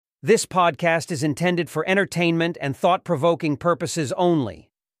This podcast is intended for entertainment and thought-provoking purposes only.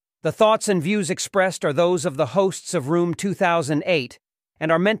 The thoughts and views expressed are those of the hosts of Room 2008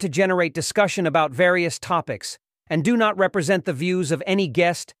 and are meant to generate discussion about various topics and do not represent the views of any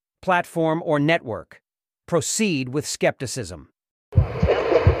guest, platform, or network. Proceed with skepticism.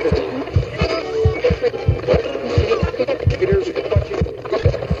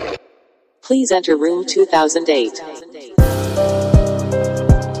 Please enter Room 2008.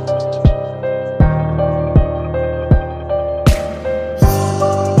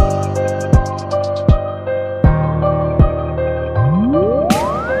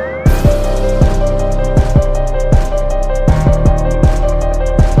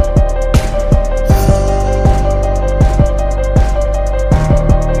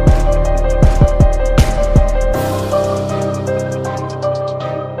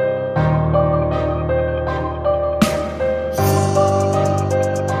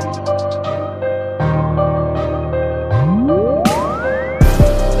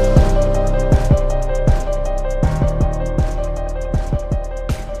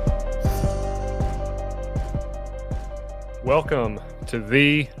 Welcome to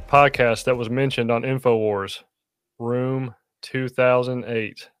the podcast that was mentioned on InfoWars, Room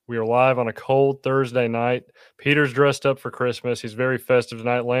 2008. We are live on a cold Thursday night. Peter's dressed up for Christmas. He's very festive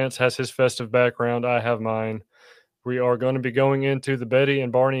tonight. Lance has his festive background. I have mine. We are going to be going into the Betty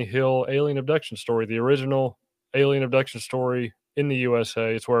and Barney Hill alien abduction story, the original alien abduction story in the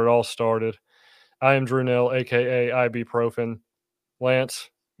USA. It's where it all started. I am Drew Nell, a.k.a. Ibuprofen. Lance,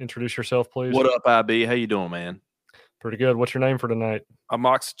 introduce yourself, please. What up, IB? How you doing, man? Pretty good. What's your name for tonight? I'm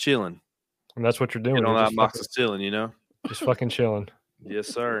Mox chilling. And that's what you're doing. You know, I'm Mox chilling, you know? Just fucking chilling. Yes,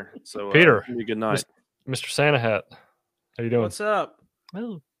 sir. So, Peter, good night. Mr. Santa Hat, how you doing? What's up?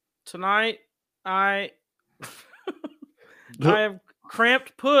 Oh. Tonight, I have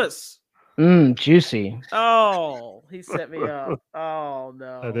cramped puss. Juicy. Oh, he set me up. Oh,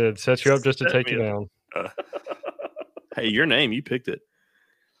 no. I did. Set you up just to take you down. Hey, your name. You picked it.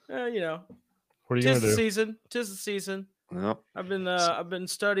 You know. What are you going to do? Tis the season. Well, I've been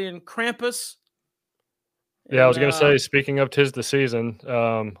studying Krampus. Yeah, I was going to say, speaking of tis the season,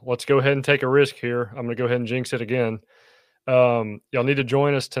 let's go ahead and take a risk here. I'm going to go ahead and jinx it again. Y'all need to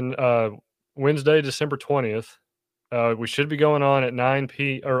join us Wednesday, December 20th. We should be going on at 9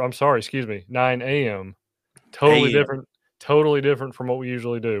 a.m. Totally different from what we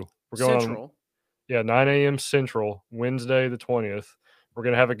usually do. We're going Central. 9 a.m. Central, Wednesday the 20th. We're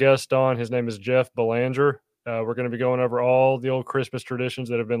going to have a guest on. His name is Jeff Belanger. We're going to be going over all the old Christmas traditions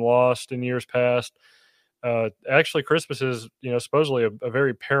that have been lost in years past. Actually, Christmas is, supposedly a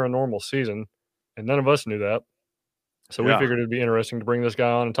very paranormal season, and none of us knew that. So we figured it'd be interesting to bring this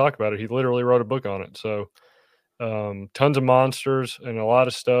guy on and talk about it. He literally wrote a book on it. So tons of monsters and a lot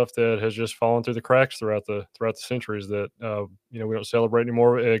of stuff that has just fallen through the cracks throughout the centuries that we don't celebrate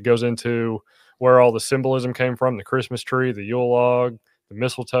anymore. It goes into where all the symbolism came from: the Christmas tree, the Yule log, the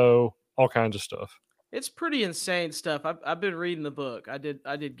mistletoe, all kinds of stuff. It's pretty insane stuff. I've been reading the book. I did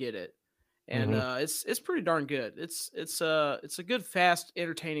get it, and it's pretty darn good. It's a good, fast,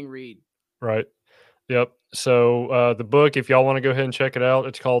 entertaining read. Right. Yep. So the book, if y'all want to go ahead and check it out,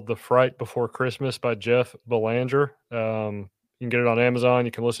 it's called The Fright Before Christmas by Jeff Belanger. You can get it on Amazon.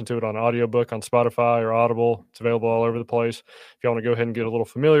 You can listen to it on audiobook on Spotify or Audible. It's available all over the place. If y'all want to go ahead and get a little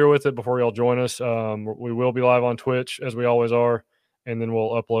familiar with it before y'all join us, we will be live on Twitch, as we always are, and then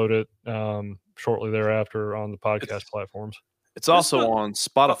we'll upload it shortly thereafter on the podcast platforms. It's also on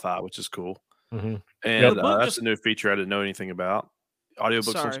Spotify, which is cool. Mm-hmm. And that's a new feature I didn't know anything about.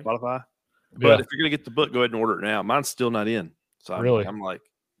 Audiobooks on Spotify. But if you're going to get the book, go ahead and order it now. Mine's still not in. So I'm like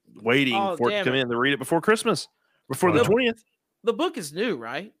waiting for it to come in to read it before Christmas, before the 20th. The book is new,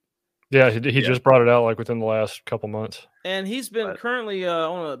 right? Yeah, he just brought it out like within the last couple months. And he's been currently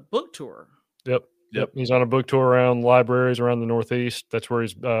on a book tour. Yep. He's on a book tour around libraries around the Northeast. That's where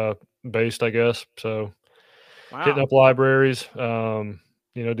he's based, I guess. So hitting up libraries,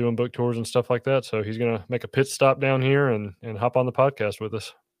 doing book tours and stuff like that. So he's going to make a pit stop down here and hop on the podcast with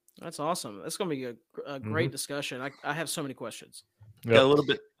us. That's awesome. That's going to be a great discussion. I have so many questions. Yep. Got a little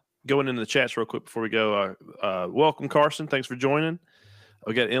bit going into the chats real quick before we go. Welcome, Carson. Thanks for joining.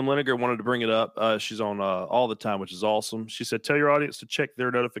 We got M. Liniger wanted to bring it up. She's on all the time, which is awesome. She said, tell your audience to check their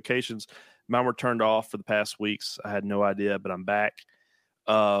notifications. Mine were turned off for the past weeks. I had no idea, but I'm back.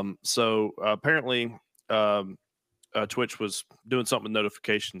 So apparently Twitch was doing something with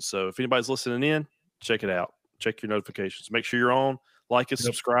notifications. So if anybody's listening in, check it out. Check your notifications. Make sure you're on. Like us,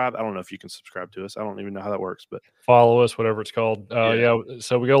 subscribe. I don't know if you can subscribe to us. I don't even know how that works, but follow us, whatever it's called.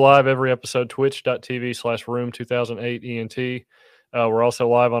 So we go live every episode, twitch.tv/room2008ENT. We're also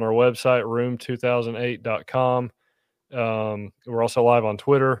live on our website, room2008.com. We're also live on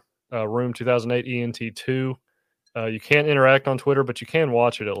Twitter, room2008ENT2. You can't interact on Twitter, but you can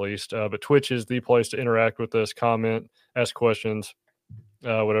watch it at least. But Twitch is the place to interact with us, comment, ask questions,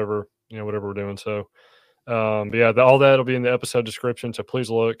 whatever we're doing. So, but yeah, all that will be in the episode description. So please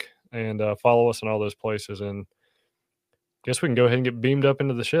look and follow us in all those places. And guess we can go ahead and get beamed up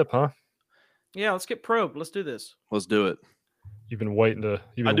into the ship, huh? Yeah, let's get probed. Let's do this. Let's do it. You've been waiting to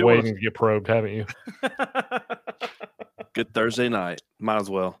get probed, haven't you? Good Thursday night. Might as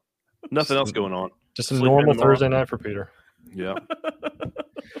well. Nothing else going on. Just a normal Thursday night for Peter. Yeah.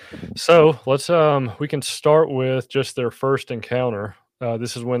 So let's we can start with just their first encounter.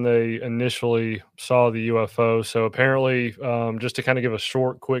 This is when they initially saw the UFO. So apparently, just to kind of give a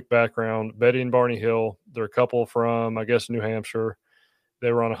short, quick background, Betty and Barney Hill, they're a couple from, I guess, New Hampshire.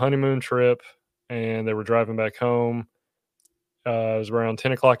 They were on a honeymoon trip and they were driving back home. It was around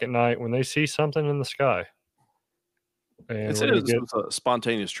 10 o'clock at night when they see something in the sky. And it said it was a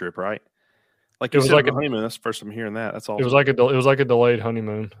spontaneous trip, right? Like it was like a honeymoon. That's the first time hearing that. That's awesome. It was like a delayed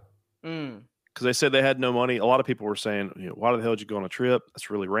honeymoon. Because they said they had no money. A lot of people were saying, why the hell did you go on a trip? That's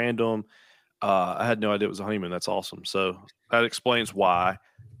really random. I had no idea it was a honeymoon. That's awesome. So that explains why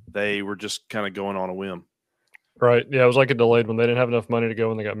they were just kind of going on a whim. Right. Yeah, it was like a delayed one. They didn't have enough money to go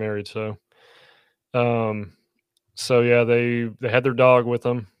when they got married. So, yeah, they had their dog with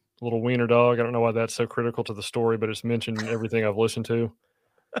them, a little wiener dog. I don't know why that's so critical to the story, but it's mentioned in everything I've listened to.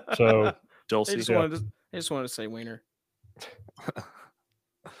 So, Dulcie, I just wanted to say wiener.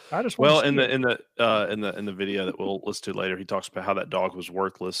 I just in the video that we'll listen to later, he talks about how that dog was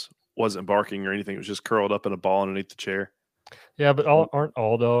worthless, wasn't barking or anything. It was just curled up in a ball underneath the chair. Yeah, but aren't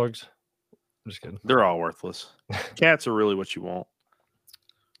all dogs? I'm just kidding. They're all worthless. Cats are really what you want.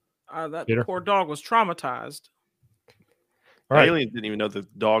 That Peter? Poor dog was traumatized. Right. Aliens didn't even know the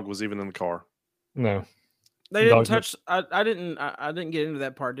dog was even in the car. No, they didn't touch. I didn't get into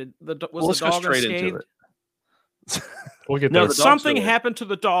that part. Was the dog unscathed? We'll get there. No, something happened to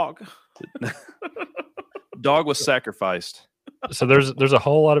the dog. Dog was sacrificed. So there's a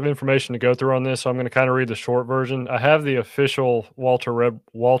whole lot of information to go through on this. So I'm going to kind of read the short version. I have the official Walter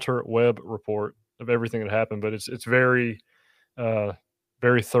Webb report of everything that happened, but it's very,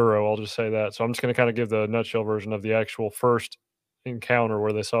 very thorough. I'll just say that. So I'm just going to kind of give the nutshell version of the actual first encounter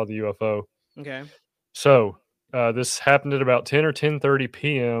where they saw the UFO. Okay. So this happened at about 10 or 10:30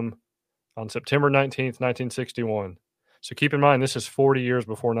 p.m. on September 19th, 1961. So keep in mind, this is 40 years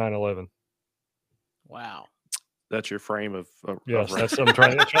before 9/11. Wow. That's your frame of yes, that's what I'm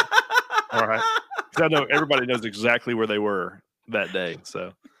trying to. All right. I know everybody knows exactly where they were that day.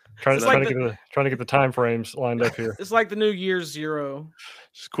 So trying to get the time frames lined up here. It's like the new year's zero.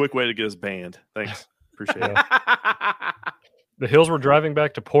 Just a quick way to get us banned. Thanks. Appreciate it. The Hills were driving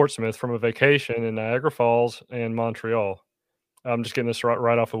back to Portsmouth from a vacation in Niagara Falls and Montreal. I'm just getting this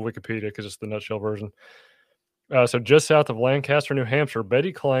right off of Wikipedia because it's the nutshell version. So just south of Lancaster, New Hampshire,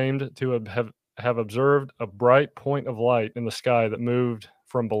 Betty claimed to have observed a bright point of light in the sky that moved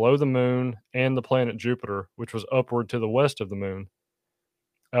from below the moon and the planet Jupiter, which was upward to the west of the moon.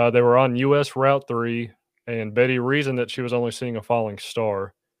 They were on U.S. Route 3, and Betty reasoned that she was only seeing a falling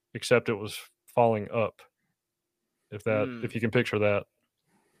star, except it was falling up. If you can picture that.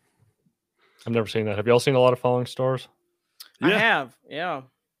 I've never seen that. Have y'all seen a lot of falling stars? Yeah. I have, yeah.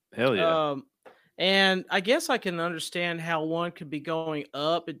 Hell yeah. And I guess I can understand how one could be going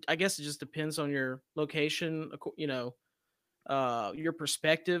up. I guess it just depends on your location, your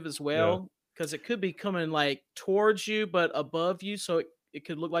perspective as well, because it could be coming like towards you, but above you, so it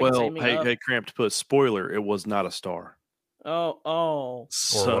could look like it's aiming up. Hey, Cramp, to put spoiler, it was not a star. Oh.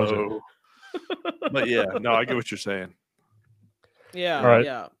 So, but yeah, no, I get what you're saying. Yeah, right.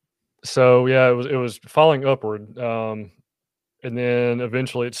 Yeah. So yeah, it was falling upward. And then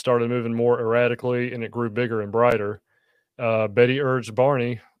eventually it started moving more erratically and it grew bigger and brighter. Betty urged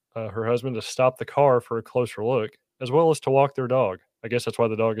Barney, her husband, to stop the car for a closer look, as well as to walk their dog. I guess that's why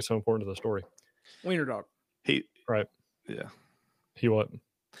the dog is so important to the story. Wiener dog. Right. Yeah. He what?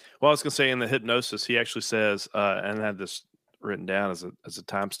 Well, I was going to say in the hypnosis, he actually says, and I had this written down as a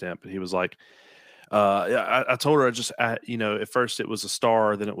timestamp, but he was like, I told her at first it was a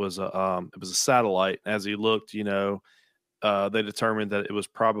star, then it was a satellite. As he looked, they determined that it was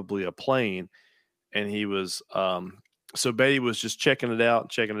probably a plane, and he was so Betty was just checking it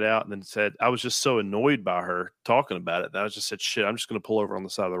out, and then said, I was just so annoyed by her talking about it that I just said, shit, I'm just going to pull over on the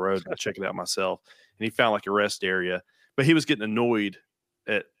side of the road and check it out myself. And he found like a rest area, but he was getting annoyed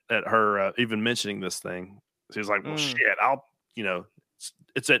at her even mentioning this thing. So he was like, well, shit, I'll,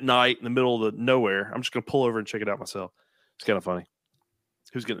 it's at night in the middle of the nowhere. I'm just going to pull over and check it out myself. It's kind of funny.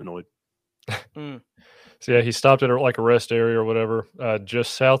 Who's getting annoyed? Mm. So yeah, he stopped at a rest area or whatever,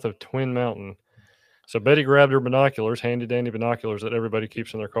 just south of Twin Mountain. So Betty grabbed her binoculars, handy dandy binoculars that everybody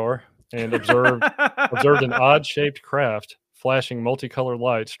keeps in their car, and observed an odd-shaped craft flashing multicolored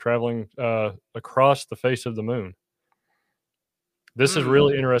lights traveling across the face of the moon. This is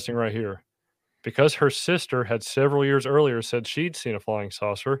really interesting right here. Because her sister had several years earlier said she'd seen a flying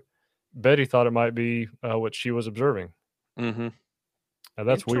saucer, Betty thought it might be what she was observing. Mm-hmm. Now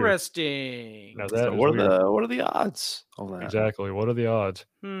that's weird. Interesting. Now So that is what weird. are the odds on that? Exactly. What are the odds?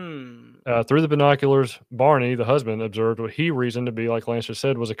 Hmm. Through the binoculars, Barney, the husband, observed what he reasoned to be, like Lance just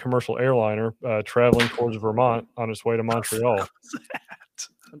said, was a commercial airliner traveling towards Vermont on its way to Montreal.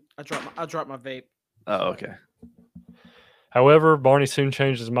 I dropped my vape. Oh, okay. However, Barney soon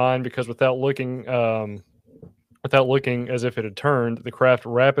changed his mind because without looking as if it had turned, the craft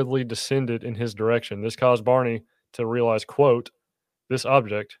rapidly descended in his direction. This caused Barney to realize, quote, this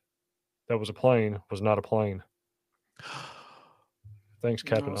object that was a plane was not a plane. Thanks,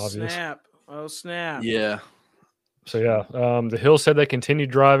 Captain Obvious. Snap. Oh, snap. Yeah. So yeah, the Hill said they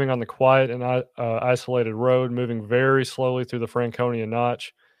continued driving on the quiet and isolated road, moving very slowly through the Franconia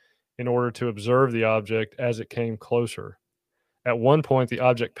Notch in order to observe the object as it came closer. At one point, the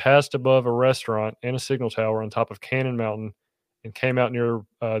object passed above a restaurant and a signal tower on top of Cannon Mountain and came out near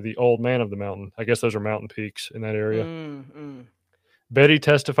the Old Man of the Mountain. I guess those are mountain peaks in that area. Betty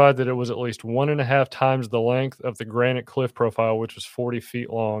testified that it was at least 1.5 times the length of the granite cliff profile, which was 40 feet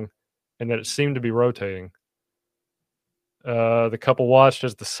long, and that it seemed to be rotating. The couple watched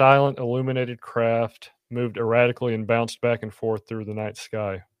as the silent, illuminated craft moved erratically and bounced back and forth through the night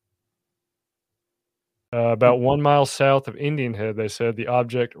sky. About 1 mile south of Indian Head, they said, the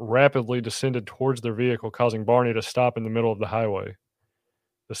object rapidly descended towards their vehicle, causing Barney to stop in the middle of the highway.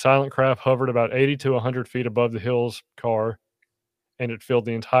 The silent craft hovered about 80 to 100 feet above the Hill's car, and it filled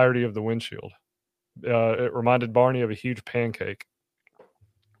the entirety of the windshield. It reminded Barney of a huge pancake.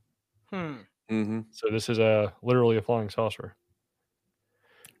 Mm-hmm. So this is literally a flying saucer.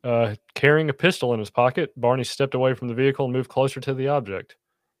 Carrying a pistol in his pocket, Barney stepped away from the vehicle and moved closer to the object.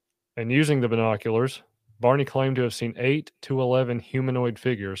 And using the binoculars, Barney claimed to have seen 8 to 11 humanoid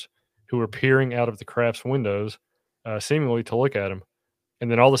figures who were peering out of the craft's windows, seemingly to look at him. And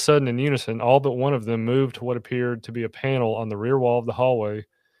then all of a sudden, in unison, all but one of them moved to what appeared to be a panel on the rear wall of the hallway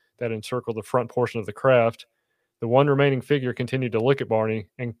that encircled the front portion of the craft. The one remaining figure continued to look at Barney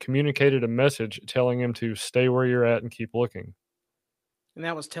and communicated a message telling him to stay where you're at and keep looking. And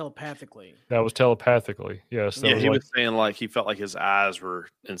that was telepathically. Yes. Yeah, he was saying like he felt like his eyes were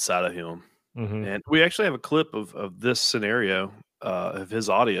inside of him. Mm-hmm. And we actually have a clip of this scenario of his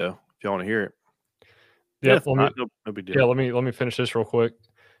audio if you want to hear it. Yeah, no big deal. Yeah, let me finish this real quick.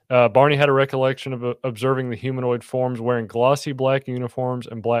 Barney had a recollection of observing the humanoid forms wearing glossy black uniforms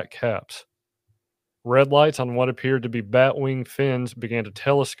and black caps. Red lights on what appeared to be bat-wing fins began to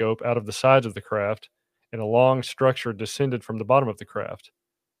telescope out of the sides of the craft, and a long structure descended from the bottom of the craft.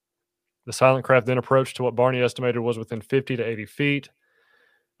 The silent craft then approached to what Barney estimated was within 50 to 80 feet,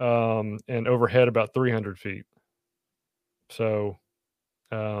 and overhead about 300 feet. So,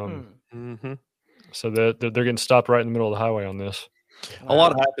 Mm-hmm. so that they're getting stopped right in the middle of the highway on this. A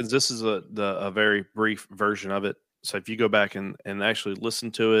lot happens. This is a very brief version of it. So if you go back and actually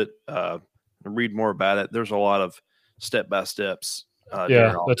listen to it and read more about it, there's a lot of step-by-steps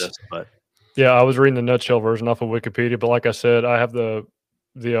during all this. But yeah, I was reading the nutshell version off of Wikipedia, but like I said, I have the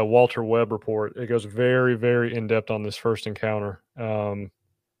Walter Webb report. It goes very, very in depth on this first encounter.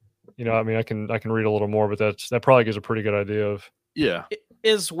 I mean, I can read a little more, but that probably gives a pretty good idea of. Yeah,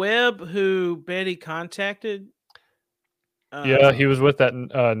 is Webb who Betty contacted? Yeah, he was with that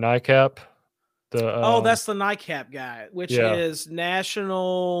NICAP. That's the NICAP guy, which is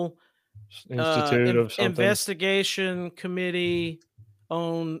National Institute of something. Investigation Committee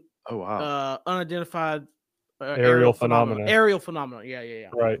on unidentified aerial phenomena. Aerial phenomena. Yeah.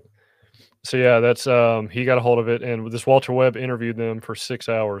 Right. So yeah, that's he got a hold of it, and this Walter Webb interviewed them for 6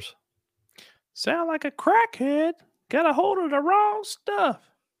 hours. Sound like a crackhead. Got a hold of the wrong stuff.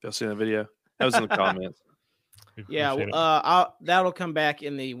 Y'all seen the video? That was in the comments. Yeah, that'll come back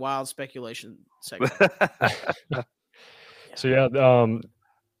in the wild speculation segment. So yeah,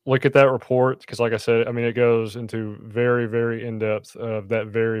 look at that report because, like I said, I mean, it goes into very, very in depth of that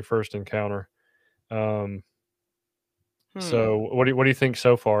very first encounter. So, what do you think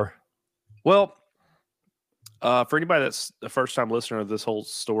so far? Well, for anybody that's the first time listener of this whole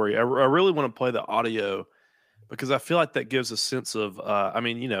story, I really want to play the audio because I feel like that gives a sense of,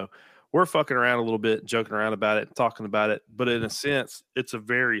 we're fucking around a little bit, joking around about it, talking about it, but in a sense, it's a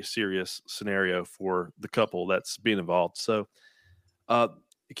very serious scenario for the couple that's being involved. So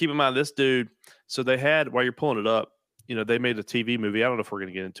keep in mind this dude. So they had, while you're pulling it up, they made a TV movie. I don't know if we're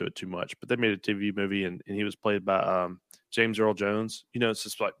going to get into it too much, but they made a TV movie, and he was played by James Earl Jones. It's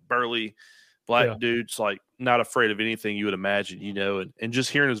just like burly black dude's like not afraid of anything you would imagine, and just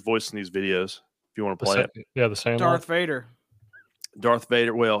hearing his voice in these videos. If you want to play it, the same Darth Vader. Darth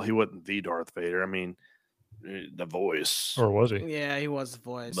Vader. Well, he wasn't the Darth Vader. I mean, the voice, or was he? Yeah, he was the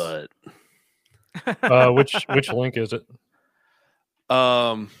voice. But which link is it?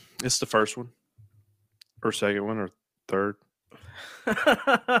 It's the first one, or second one, or third.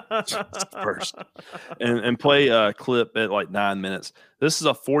 First, and play a clip at like 9 minutes. This is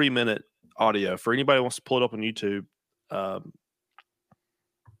a 40-minute audio for anybody who wants to pull it up on YouTube. I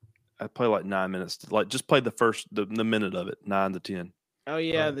play like 9 minutes. Like just play the minute of it, 9 to 10. Oh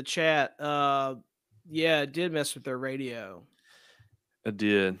yeah, the chat. It did mess with their radio. It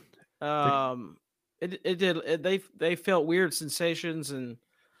did. It did. They felt weird sensations, and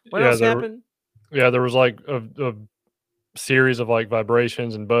what else happened? There was like a series of like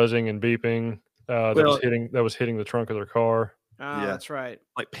vibrations and buzzing and beeping that was hitting the trunk of their car. Oh, that's right.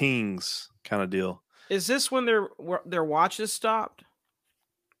 Like pings kind of deal. Is this when their watches stopped?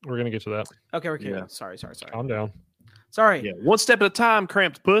 We're gonna get to that. Okay, we're kidding. Sorry. Calm down. Sorry. Yeah, one step at a time,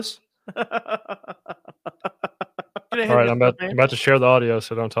 cramped puss. All right, I'm about to share the audio,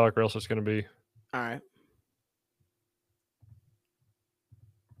 so don't talk, or else it's gonna be. All right.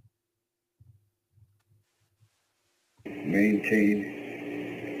 Maintain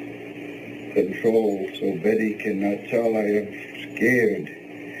control so Betty cannot tell I am scared.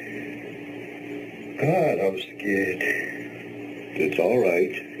 God, I'm scared. It's all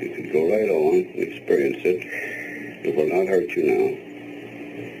right. You can go right on, experience it. It will not hurt you now.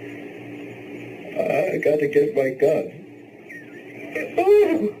 I got to get my gun.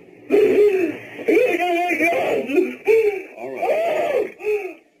 Oh! I gotta get my gun! All right.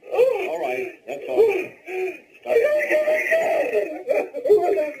 All right, that's all. Stop.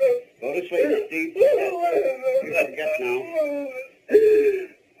 Go to sleep, Steve. You forget now.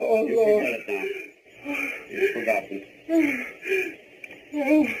 Oh, you forget it now. You've forgotten.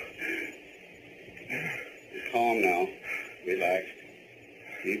 Calm now. Relaxed.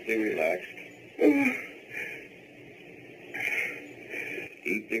 Deeply relaxed.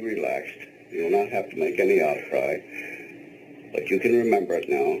 Deeply relaxed. You will not have to make any outcry. But you can remember it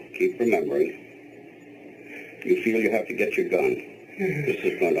now. Keep remembering. You feel you have to get your gun. This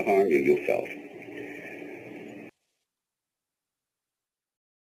is going to harm you, you felt.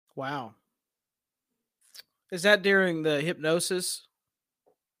 Wow. Is that during the hypnosis?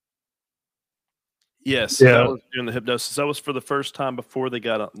 Yes, that was during the hypnosis. That was for the first time before they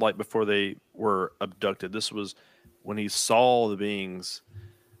before they were abducted. This was when he saw the beings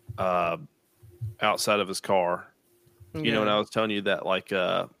outside of his car. Okay. And I was telling you that,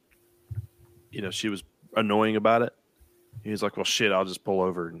 she was annoying about it. He was like, well, shit, I'll just pull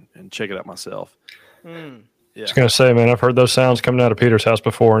over and check it out myself. Mm. Yeah. I was going to say, man, I've heard those sounds coming out of Peter's house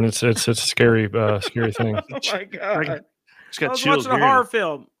before, and it's a scary, scary thing. Oh, my God. Just got I was chills watching a horror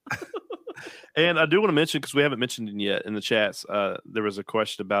film. And I do want to mention, because we haven't mentioned it yet in the chats, there was a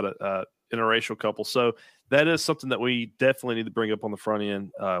question about an interracial couple. So that is something that we definitely need to bring up on the front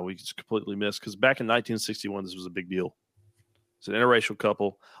end. We just completely missed, because back in 1961, this was a big deal. It's an interracial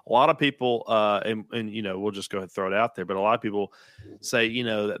couple. A lot of people, and we'll just go ahead and throw it out there, but a lot of people say,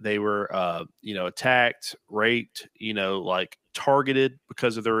 that they were, attacked, raped, targeted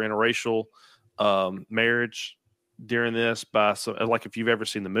because of their interracial marriage during this by some, like if you've ever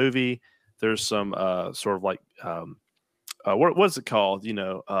seen the movie, there's some sort of like, what's it called?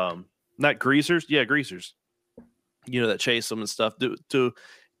 Not greasers. Yeah, greasers. That chase them and stuff to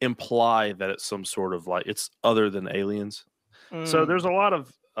imply that it's some sort of like it's other than aliens. So there's a lot of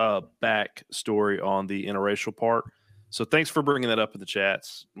back story on the interracial part. So thanks for bringing that up in the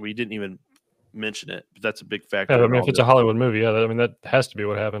chats. We didn't even mention it, but that's a big factor. Yeah, I mean, if it's a Hollywood movie, that has to be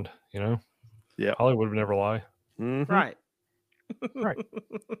what happened. Yeah, Hollywood would never lie. Mm-hmm. Right.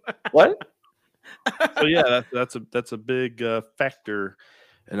 What? So yeah, that's a big factor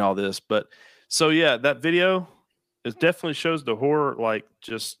in all this. But so yeah, that video it definitely shows the horror, like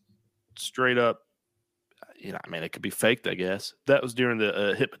just straight up. It could be faked, I guess. That was during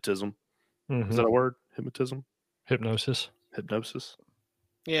the hypnotism. Mm-hmm. Is that a word? Hypnotism? Hypnosis.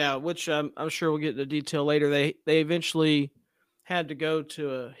 Yeah, which I'm sure we'll get into detail later. They eventually had to go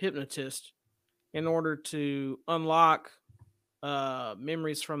to a hypnotist in order to unlock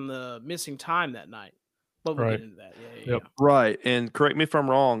memories from the missing time that night. But we'll get into that. Yeah. Right. And correct me if I'm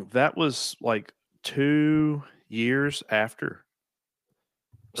wrong, that was like 2 years after.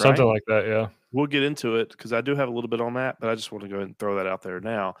 Something like that, yeah. we'll get into it because I do have a little bit on that, but I just want to go ahead and throw that out there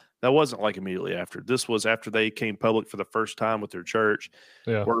now. That wasn't like immediately after. This was after they came public for the first time with their church,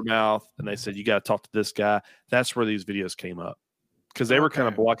 Yeah. word of mouth, and they said, you got to talk to this guy. That's where these videos came up because they were kind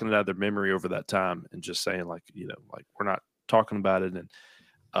of blocking it out of their memory over that time and just saying, like, we're not talking about it. And,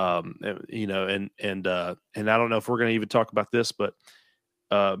 I don't know if we're going to even talk about this, but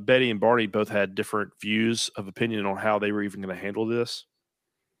Betty and Barney both had different views of opinion on how they were even going to handle this.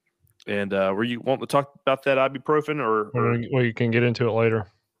 And were you wanting to talk about that ibuprofen or? Well, you can get into it later.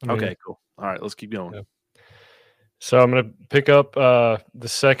 Okay, cool. All right, let's keep going. Yeah. So I'm going to pick up the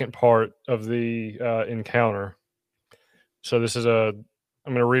second part of the encounter. So this is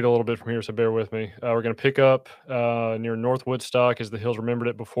I'm going to read a little bit from here, so bear with me. We're going to pick up near North Woodstock as the Hills remembered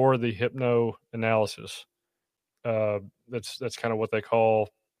it before the hypno-analysis. That's kind of what they call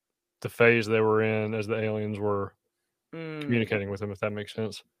the phase they were in as the aliens were communicating with them, if that makes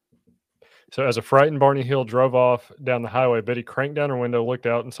sense. So as a frightened Barney Hill drove off down the highway, Betty cranked down her window, looked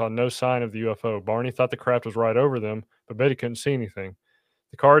out, and saw no sign of the UFO. Barney thought the craft was right over them, but Betty couldn't see anything.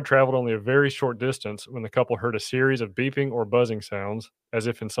 The car had traveled only a very short distance when the couple heard a series of beeping or buzzing sounds, as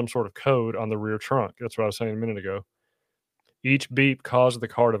if in some sort of code on the rear trunk. That's what I was saying a minute ago. Each beep caused the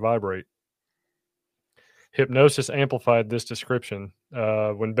car to vibrate. Hypnosis amplified this description.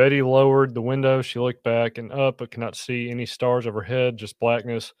 When Betty lowered the window, she looked back and up, but could not see any stars overhead, just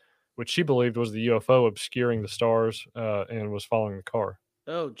blackness, which she believed was the UFO obscuring the stars and was following the car.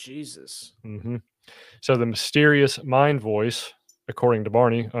 Oh, Jesus. Mm-hmm. So the mysterious mind voice, according to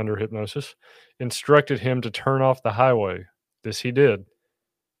Barney under hypnosis, instructed him to turn off the highway. This he did.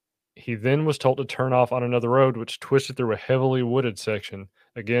 He then was told to turn off on another road, which twisted through a heavily wooded section.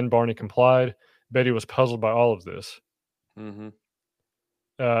 Again, Barney complied. Betty was puzzled by all of this. Mm-hmm.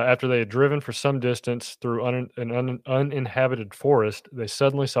 After they had driven for some distance through an uninhabited forest, they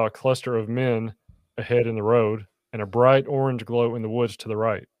suddenly saw a cluster of men ahead in the road and a bright orange glow in the woods to the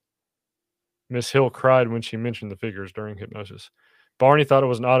right. Miss Hill cried when she mentioned the figures during hypnosis. Barney thought it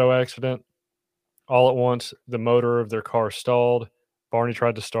was an auto accident. All at once, the motor of their car stalled. Barney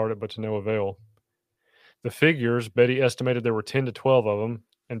tried to start it, but to no avail. The figures, Betty estimated there were 10 to 12 of them,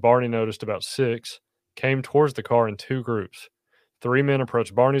 and Barney noticed about 6, came towards the car in 2 groups. 3 men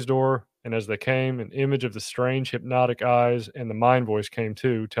approached Barney's door, and as they came, an image of the strange hypnotic eyes and the mind voice came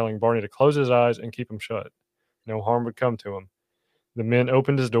too, telling Barney to close his eyes and keep them shut. No harm would come to him. The men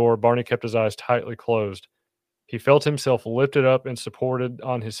opened his door. Barney kept his eyes tightly closed. He felt himself lifted up and supported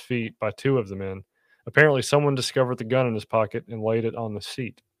on his feet by 2 of the men. Apparently, someone discovered the gun in his pocket and laid it on the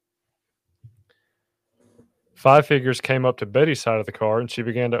seat. 5 figures came up to Betty's side of the car, and she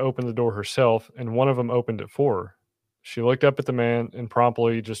began to open the door herself, and one of them opened it for her. She looked up at the man and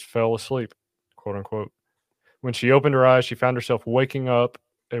promptly just fell asleep, quote unquote. When she opened her eyes, she found herself walking up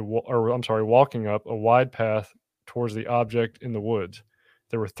a wide path towards the object in the woods.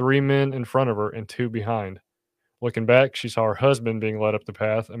 There were 3 men in front of her and 2 behind. Looking back, she saw her husband being led up the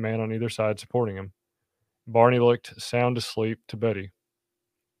path, a man on either side supporting him. Barney looked sound asleep to Betty.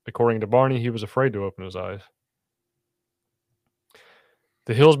 According to Barney, he was afraid to open his eyes.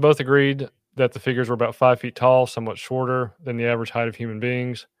 The Hills both agreed that the figures were about 5 feet tall, somewhat shorter than the average height of human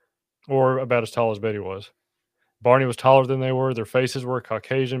beings, or about as tall as Betty was. Barney was taller than they were. Their faces were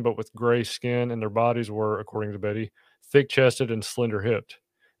Caucasian, but with gray skin, and their bodies were, according to Betty, thick-chested and slender-hipped.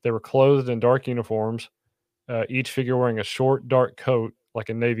 They were clothed in dark uniforms, each figure wearing a short, dark coat like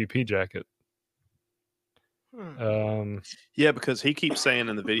a Navy pea jacket. Yeah, because he keeps saying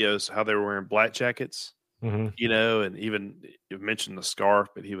in the videos how they were wearing black jackets. Mm-hmm. And even you mentioned the scarf,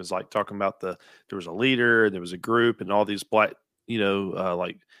 but he was like talking about there was a leader, there was a group, and all these black,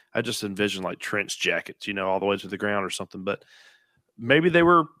 like I just envisioned like trench jackets, all the way to the ground or something. But maybe they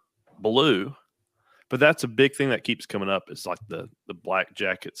were blue, but that's a big thing that keeps coming up. It's like the black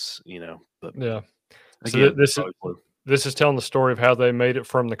jackets, But yeah. Again, so this is telling the story of how they made it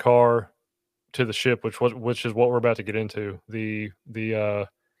from the car to the ship, which is what we're about to get into. The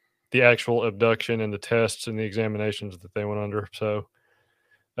actual abduction and the tests and the examinations that they went under. So,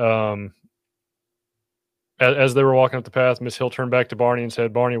 as they were walking up the path, Miss Hill turned back to Barney and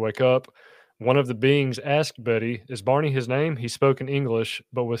said, "Barney, wake up." One of the beings asked Betty, "Is Barney his name?" He spoke in English,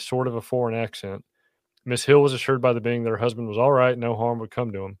 but with sort of a foreign accent. Miss Hill was assured by the being that her husband was all right, no harm would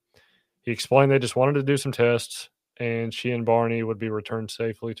come to him. He explained they just wanted to do some tests, and she and Barney would be returned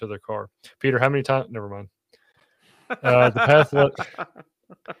safely to their car. Peter, how many times? Never mind.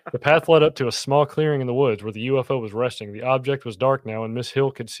 The path led up to a small clearing in the woods where the UFO was resting. The object was dark now, and Miss Hill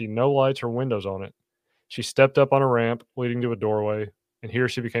could see no lights or windows on it. She stepped up on a ramp leading to a doorway, and here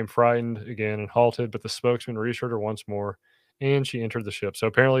she became frightened again and halted, but the spokesman reassured her once more. and she entered the ship. So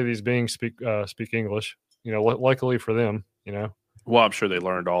apparently these beings speak English. Luckily for them, Well, I'm sure they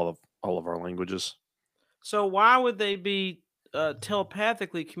learned all of our languages. So why would they be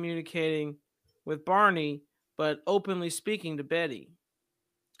telepathically communicating with Barney, but openly speaking to Betty?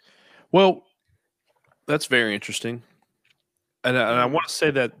 Well, that's very interesting. And I Hmm. want to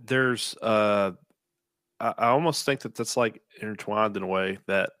say that there's I almost think that that's like intertwined in a way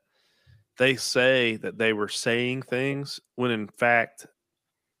that they say that they were saying things when in fact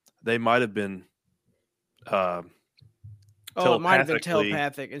they might have been uh, Oh, it might have been telepathically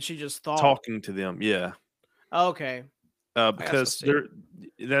telepathic, and she just thought. talking to them. Yeah. Okay, I guess I Because see.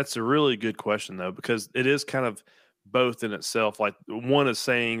 that's a really good question though, because it is kind of both in itself. Like one is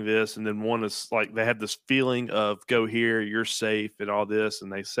saying this, and then one is like they have this feeling of go here, you're safe, and all this,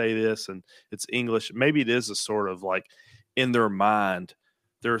 and they say this, and it's English. Maybe it is a sort of like in their mind,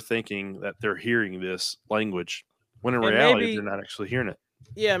 they're thinking that they're hearing this language, when in And reality they're maybe, not actually hearing it.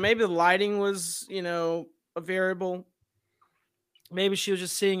 yeah, maybe the lighting was, a variable. Maybe she was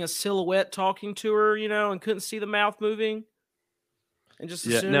just seeing a silhouette talking to her, and couldn't see the mouth moving, and just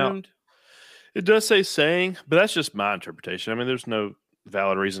Yeah. Now assumed. it does say saying, but that's just my interpretation. I mean, there's no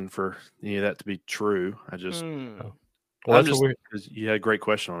valid reason for any of that to be true. I just Hmm. well, I'm that's just what we because you had a great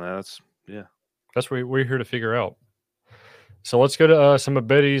question on that. that's what we're here to figure out. So let's go to some of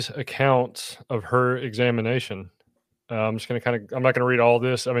Betty's accounts of her examination. I'm just going to I'm not going to read all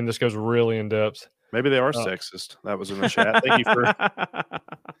this. I mean, this goes really in depth. Maybe they are Uh, sexist. That was in the chat. Thank you for.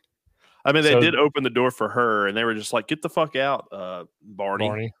 I mean, they So did open the door for her, and they were just like, "Get the fuck out, Barney."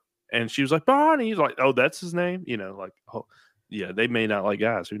 Barney. And she was like, "Barney." He's like, "Oh, that's his name." Like, oh, yeah, they may not like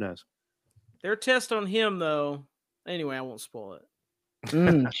guys. Who knows? Their test on him, though. Anyway, I won't spoil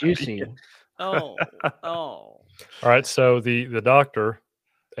it. Juicy. Oh, oh. All right. So the doctor,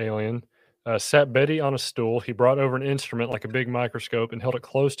 alien, sat Betty on a stool. He brought over an instrument like a big microscope and held it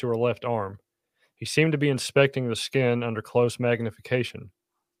close to her left arm. He seemed to be inspecting the skin under close magnification.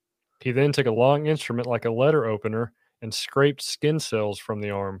 He then took a long instrument like a letter opener and scraped skin cells from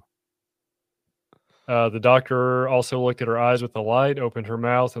the arm. The doctor also looked at her eyes with the light, opened her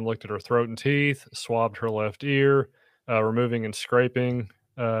mouth and looked at her throat and teeth, swabbed her left ear, removing and scraping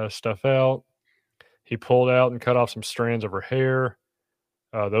stuff out. He pulled out and cut off some strands of her hair.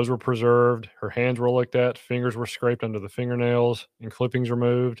 Those were preserved. Her hands were looked at. Fingers were scraped under the fingernails and clippings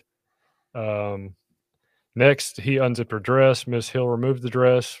removed. Next, he unzipped her dress. Miss Hill removed the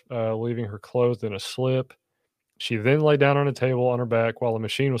dress, leaving her clothed in a slip. She then lay down on a table on her back while the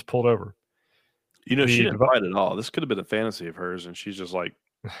machine was pulled over. She The didn't devi- fight at all. This could have been a fantasy of hers, and she's just like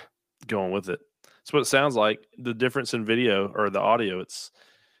going with it. That's what it sounds like. The difference in video or the audio, it's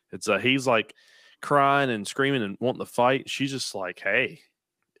he's like crying and screaming and wanting to fight. She's just like, hey,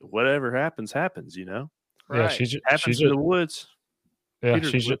 whatever happens, happens. Yeah, Right. she's Happens in the woods. yeah,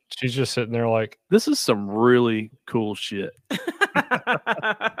 Peter's she's wood. she's just sitting there like, This is some really cool shit.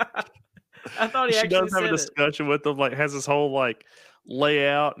 I thought he She actually does have a said it. discussion with them, like has this whole like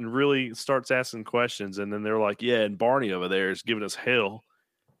layout and really starts asking questions, and then they're like, yeah, and Barney over there is giving us hell,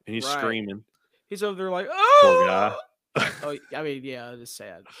 and he's Right. screaming. He's over there like, Poor guy. oh! Oh, I mean, yeah, it's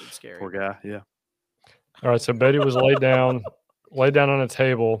sad. It's scary. Poor guy. Yeah. all right. So Betty was laid down on a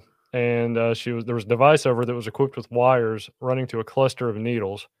table, and there was a device over that was equipped with wires running to a cluster of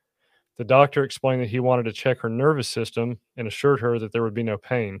needles. The doctor explained that he wanted to check her nervous system and assured her that there would be no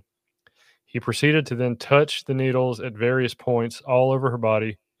pain. He proceeded to then touch the needles at various points all over her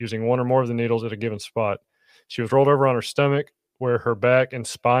body, using one or more of the needles at a given spot. She was rolled over on her stomach, where her back and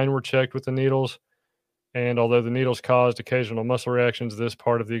spine were checked with the needles. And although the needles caused occasional muscle reactions, this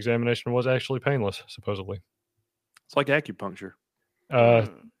part of the examination was actually painless, supposedly. It's like acupuncture.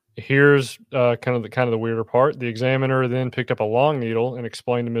 Here's kind of the weirder part. The examiner then picked up a long needle and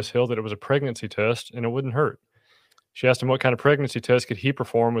explained to Miss Hill that it was a pregnancy test and it wouldn't hurt. She asked him what kind of pregnancy test could he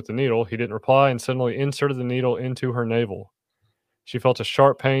perform with the needle. He didn't reply and suddenly inserted the needle into her navel. She felt a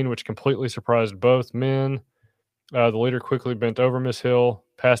sharp pain, which completely surprised both men. The leader quickly bent over Miss Hill,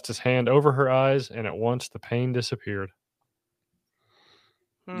 passed his hand over her eyes, and at once the pain disappeared.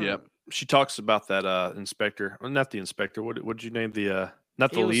 Yeah. She talks about that inspector. Well, not the inspector. What did you name the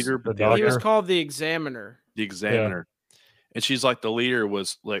not the leader, but the He was doctor. called the examiner. the examiner. And she's like, the leader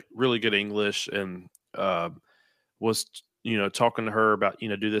was like really good English and was talking to her about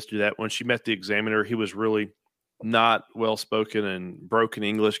do this, do that. When she met the examiner, he was really not well spoken and broken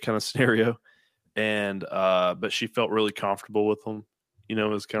English kind of scenario. And but she felt really comfortable with him. It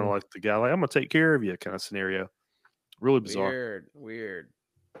was kind of like the guy like, I'm gonna take care of you kind of scenario. Really bizarre. Weird.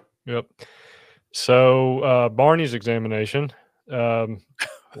 Yep. So Barney's examination.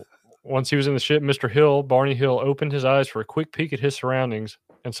 Once he was in the ship, Mr. Hill, Barney Hill, opened his eyes for a quick peek at his surroundings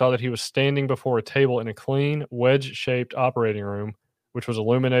and saw that he was standing before a table in a clean, wedge-shaped operating room, which was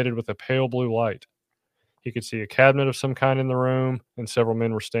illuminated with a pale blue light. He could see a cabinet of some kind in the room, and several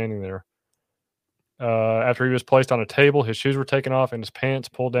men were standing there. After he was placed on a table, his shoes were taken off and his pants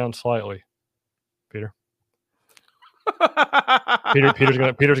pulled down slightly. Peter. Peter's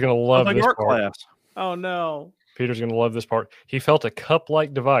gonna love Like this art part. class. Oh no. Peter's gonna love this part. He felt a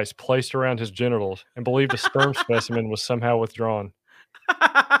cup-like device placed around his genitals and believed a sperm specimen was somehow withdrawn.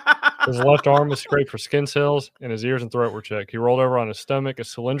 His left arm was scraped for skin cells, and his ears and throat were checked. He rolled over on his stomach. A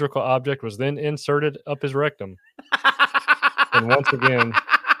cylindrical object was then inserted up his rectum. And once again,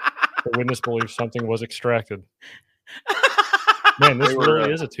 the witness believed something was extracted. Man, this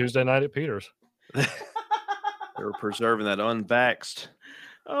really is a Tuesday night at Peter's. They were preserving that unvaxxed.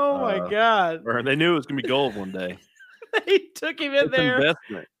 Oh my God. Or they knew it was going to be gold one day. They took him in It's there.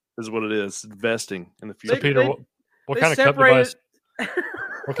 investment is what it is. Investing in the future. So Peter, what kind of cup device?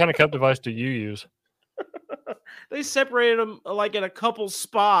 What kind of cup device do you use? They separated him like at a couple's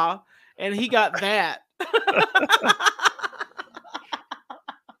spa, and he got that.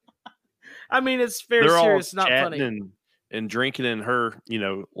 I mean, it's very They're serious, all not funny. and drinking in her,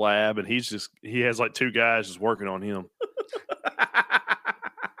 lab, and he has like two guys just working on him.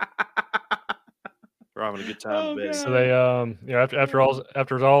 They're having a good time. Oh, God. So they,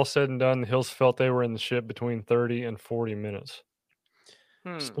 after it's all said and done, the Hills felt they were in the ship between 30 and 40 minutes.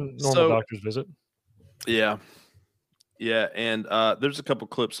 Just a normal doctor's visit. Yeah. Yeah, and there's a couple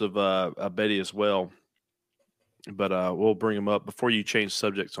clips of Betty as well, but we'll bring them up. Before you change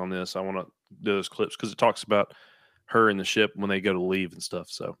subjects on this, I want to do those clips because it talks about her in the ship when they go to leave and stuff.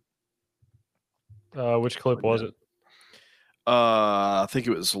 So, which clip was it? I think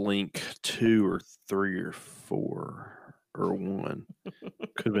it was link 2 or 3 or 4 or 1.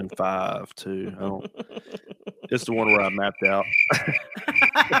 Could have been 5 too. I don't. It's the one where I mapped out.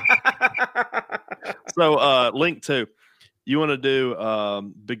 So, link 2. You want to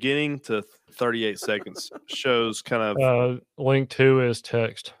do beginning to 38 seconds. Shows kind of. Link 2 is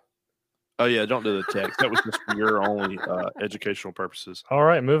text. Oh, yeah. Don't do the text. That was just for your only educational purposes. All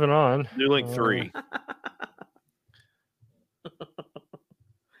right. Moving on. Do link 3.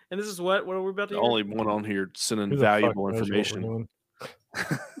 And this is what are we about to The hear? only one on here sending Who the valuable fuck knows what we're information. doing?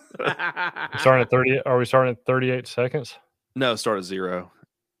 Starting at 30. Are we starting at 38 seconds? No, start at 0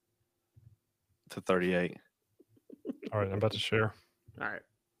 to 38. All right. I'm about to share. All right.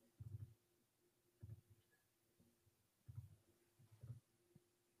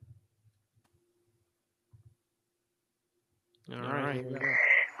 All right. Here we go.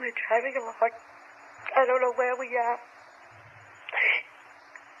 We're driving along. I don't know where we are.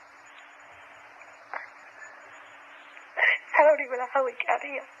 I don't even know how we got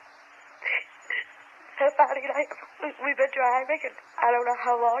here. Barney and I, we've been driving, and I don't know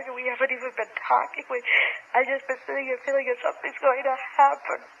how long, and we haven't even been talking. I just been sitting here feeling that something's going to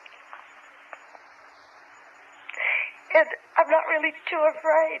happen. And I'm not really too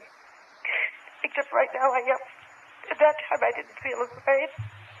afraid. Except right now I am. At that time I didn't feel afraid.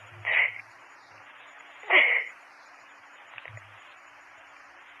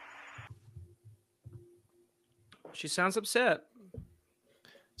 She sounds upset.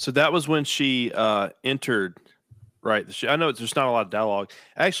 So that was when she entered, right? I know there's not a lot of dialogue.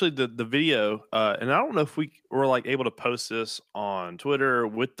 Actually, the video, and I don't know if we were like able to post this on Twitter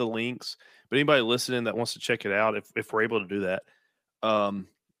with the links, but anybody listening that wants to check it out, if we're able to do that,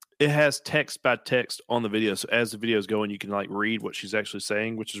 it has text by text on the video. So as the video is going, you can like read what she's actually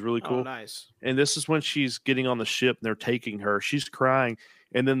saying, which is really cool. Oh, nice. And this is when she's getting on the ship and they're taking her. She's crying.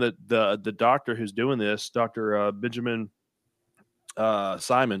 And then the doctor who's doing this, Dr. Benjamin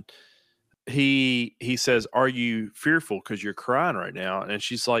Simon, he says, "Are you fearful because you're crying right now?" And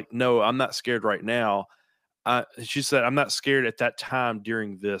she's like, "No, I'm not scared right now." She said, "I'm not scared at that time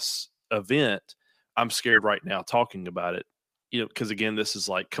during this event. I'm scared right now talking about it." Because again, this is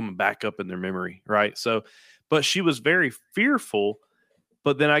like coming back up in their memory, right? So, but she was very fearful.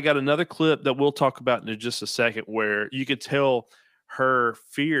 But then I got another clip that we'll talk about in just a second where you could tell her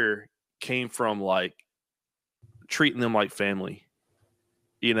fear came from like treating them like family,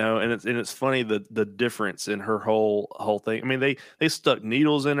 and it's funny the difference in her whole thing. I mean, they stuck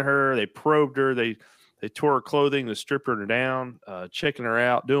needles in her, they probed her, they tore her clothing, they stripped her down, checking her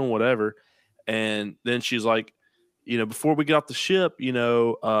out, doing whatever. And then she's like, before we get off the ship,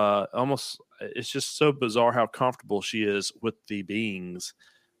 almost it's just so bizarre how comfortable she is with the beings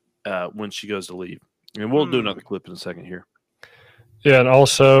when she goes to leave. And we'll do another clip in a second here. Yeah, and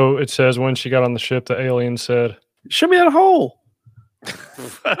also it says when she got on the ship, the alien said, "Show me that hole."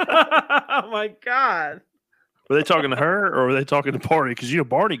 Oh my God. Were they talking to her or were they talking to Barney? Because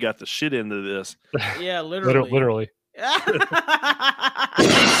Barney got the shit into this. Yeah, literally. Literally.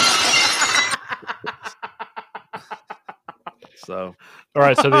 So All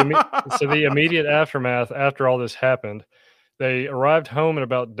right. So the immediate aftermath after all this happened, they arrived home at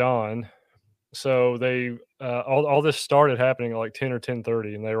about dawn. So they all this started happening at like 10 or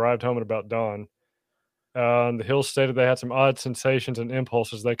 10:30, and they arrived home at about dawn. The Hills stated they had some odd sensations and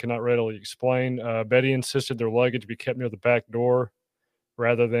impulses they could not readily explain. Betty insisted their luggage be kept near the back door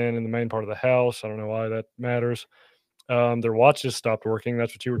rather than in the main part of the house. I don't know why that matters. Their watches stopped working.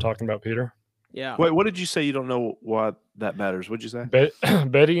 That's what you were talking about, Peter. Yeah. wait, what did you say? You don't know why that matters. What'd you say?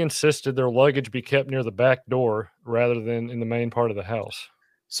 Betty insisted their luggage be kept near the back door rather than in the main part of the house.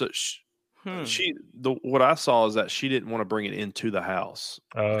 So what I saw is that she didn't want to bring it into the house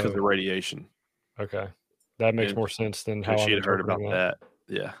because of the radiation. Okay. That makes And- more sense than how And I'm she had heard about interpreting that.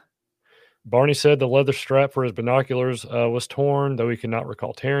 Yeah. Barney said the leather strap for his binoculars was torn, though he could not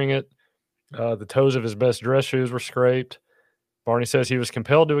recall tearing it. The toes of his best dress shoes were scraped. Barney says he was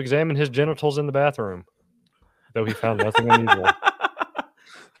compelled to examine his genitals in the bathroom, though he found nothing unusual.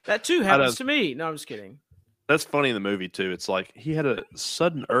 That too happens to me. No, I'm just kidding. That's funny in the movie too. It's like he had a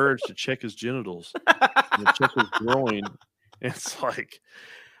sudden urge to check his genitals, and check his groin. It's like,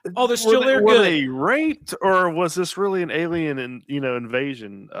 Oh, they're still there. Were Good. they raped, or was this really an alien and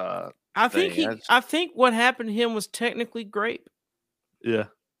invasion? I think thing? I think what happened to him was technically grape. Yeah.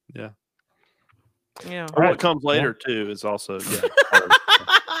 Yeah. Or what comes later too is also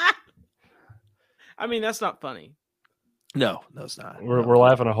I mean, that's not funny. No, it's not. We're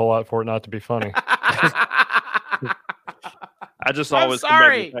laughing a whole lot for it not to be funny. I just I'm always come back to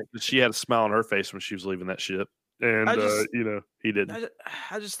sorry. the fact that she had a smile on her face when she was leaving that ship, and he didn't.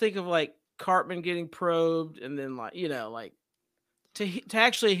 I just think of like Cartman getting probed, and then to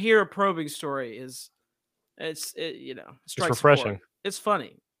actually hear a probing story it's refreshing. It's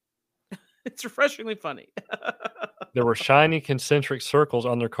funny. It's refreshingly funny. There were shiny concentric circles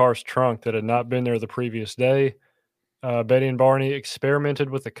on their car's trunk that had not been there the previous day. Betty and Barney experimented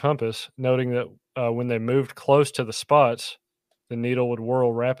with the compass, noting that when they moved close to the spots, the needle would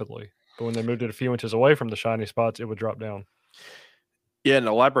whirl rapidly. But when they moved it a few inches away from the shiny spots, it would drop down. Yeah, and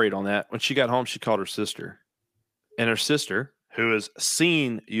elaborate on that. When she got home, she called her sister. And her sister, who has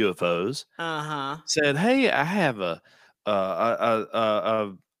seen UFOs, said, "Hey, I have a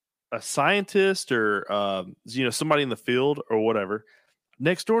scientist or somebody in the field or whatever,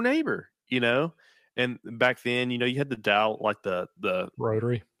 next door neighbor, And back then, you had to dial like the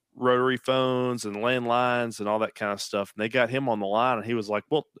rotary phones and landlines and all that kind of stuff. And they got him on the line, and he was like,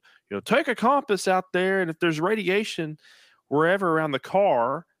 "Well, take a compass out there, and if there's radiation wherever around the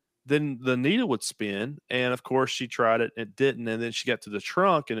car, then the needle would spin." And of course, she tried it, and it didn't. And then she got to the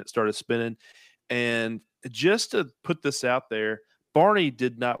trunk, and it started spinning. And just to put this out there, Barney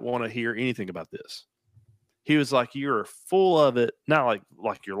did not want to hear anything about this. He was like, "You're full of it." Not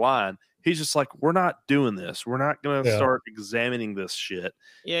like you're lying. He's just like, "We're not doing this. We're not going to start examining this shit."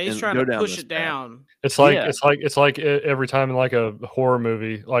 Yeah, he's trying to push it down. It's like every time in like a horror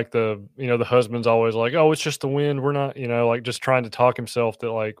movie, like the husband's always like, "Oh, it's just the wind. We're not," like just trying to talk himself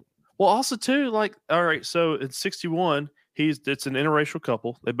to like. Well, also too, like, all right, so in 1961, it's an interracial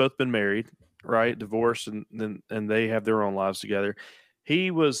couple. They've both been married, right? Divorced, and they have their own lives together. He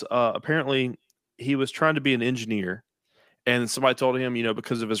was apparently he was trying to be an engineer. And somebody told him,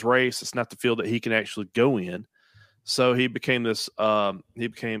 because of his race, it's not the field that he can actually go in. So he became this.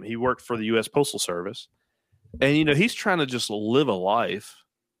 He worked for the U.S. Postal Service, and he's trying to just live a life,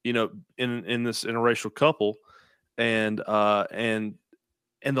 in this interracial couple, and the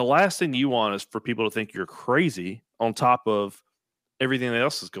last thing you want is for people to think you're crazy on top of everything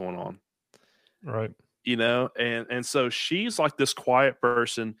else is going on, right? And so she's like this quiet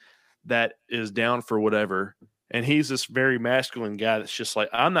person that is down for whatever. And he's this very masculine guy that's just like,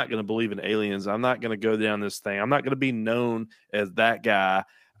 "I'm not going to believe in aliens. I'm not going to go down this thing. I'm not going to be known as that guy.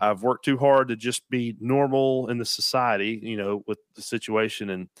 I've worked too hard to just be normal in the society, with the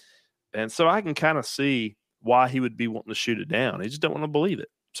situation." And so I can kind of see why he would be wanting to shoot it down. He just don't want to believe it.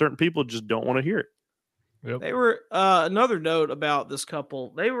 Certain people just don't want to hear it. Yep. They were another note about this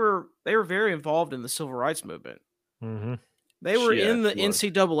couple. They were very involved in the civil rights movement. Mm-hmm. They were in the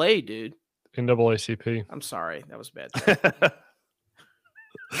NCAA, dude. NAACP. I'm sorry, that was bad.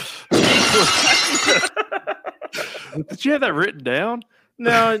 Did you have that written down?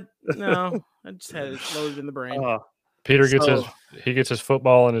 No, I just had it loaded in the brain. Peter gets his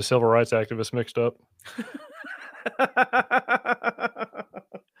football and his civil rights activists mixed up.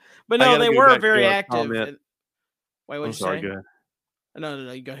 But no, they were very active. Wait, what did you say? Go ahead.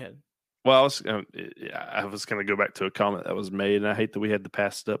 No. You go ahead. Well, I was going to go back to a comment that was made, and I hate that we had to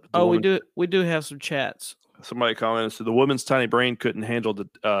pass it up. Oh, we do have some chats. Somebody commented, so the woman's tiny brain couldn't handle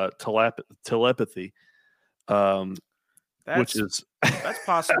the telepathy, which is that's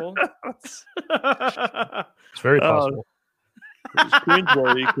possible. It's very possible. It's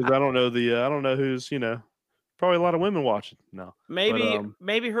cringeworthy because I don't know who's probably a lot of women watching. No,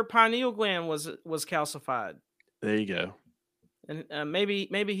 maybe her pineal gland was calcified. There you go. And maybe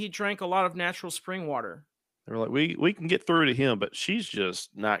he drank a lot of natural spring water. They were like, we can get through to him, but she's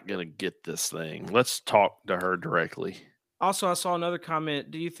just not going to get this thing. Let's talk to her directly. Also, I saw another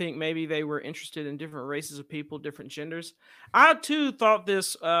comment. Do you think maybe they were interested in different races of people, different genders? I too thought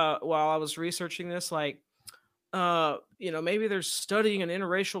this while I was researching this, like, maybe they're studying an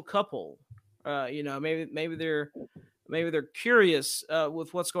interracial couple. Maybe they're curious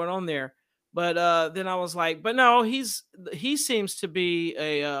with what's going on there. But then I was like, but no, he seems to be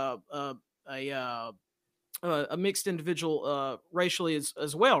a mixed individual racially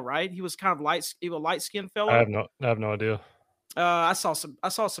as well, right? He was kind of light-skinned fellow. I have no idea. I saw some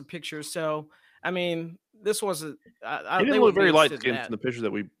pictures. So I mean, this wasn't. He didn't look very light-skinned from the picture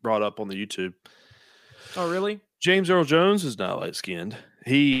that we brought up on the YouTube. Oh, really? James Earl Jones is not light-skinned.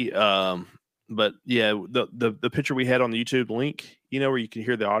 He, but yeah, the picture we had on the YouTube link, where you can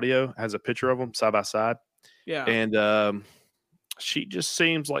hear the audio, has a picture of them side by side. Yeah, and she just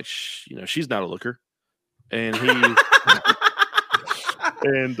seems like she's not a looker. And he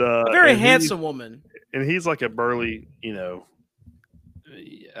and a very handsome woman. And he's like a burly, I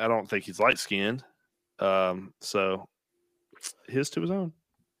don't think he's light skinned. So his to his own.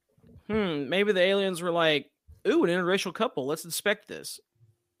 Maybe the aliens were like, ooh, an interracial couple. Let's inspect this.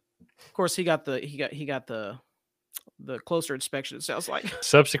 Of course, he got the closer inspection, it sounds like.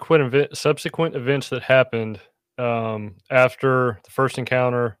 Subsequent events that happened after the first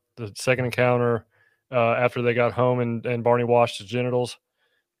encounter, the second encounter, after they got home and Barney washed his genitals.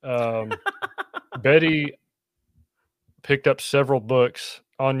 Betty picked up several books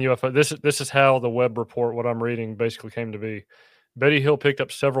on UFO. This is how the web report, what I'm reading, basically came to be. Betty Hill picked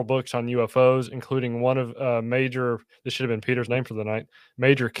up several books on UFOs, including one of Major, this should have been Peter's name for the night,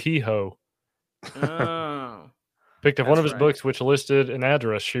 Major Kehoe. Oh. Picked up one of his books, which listed an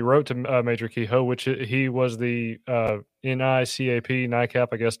address. She wrote to Major Kehoe, which he was the NICAP,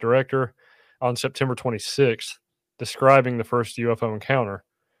 I guess, director, on September 26th, describing the first UFO encounter.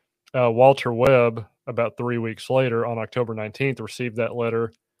 Walter Webb, about 3 weeks later, on October 19th, received that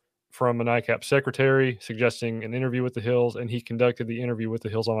letter from a NICAP secretary suggesting an interview with the Hills, and he conducted the interview with the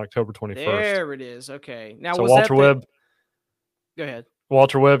Hills on October 21st. There it is. Okay. Now, so Walter Webb. Go ahead.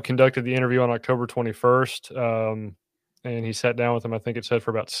 Walter Webb conducted the interview on October 21st, and he sat down with him. I think it said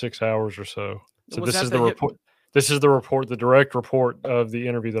for about 6 hours or so. So this is the report. This is the report, the direct report of the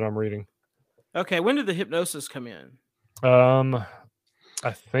interview that I'm reading. Okay. When did the hypnosis come in? I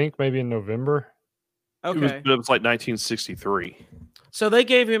think maybe in November. Okay. It was like 1963. So they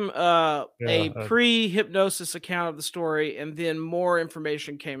gave him a pre-hypnosis account of the story, and then more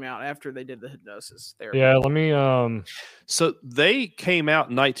information came out after they did the hypnosis therapy. Yeah, let me. So they came out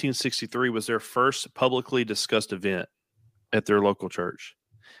in 1963 was their first publicly discussed event at their local church.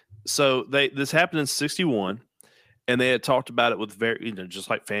 So this happened in 61, and they had talked about it with just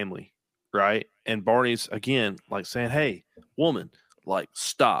like family, right? And Barney's again like saying, "Hey, woman, like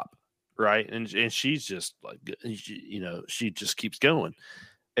stop." Right. And she's just like, she just keeps going.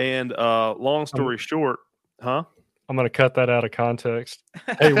 And long story short, huh? I'm going to cut that out of context.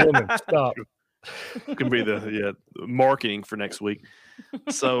 Hey, woman, stop. Could be the marketing for next week.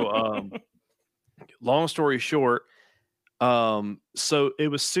 So long story short, so it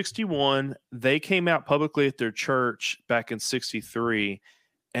was 61. They came out publicly at their church back in 63.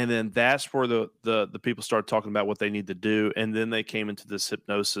 And then that's where the people started talking about what they need to do. And then they came into this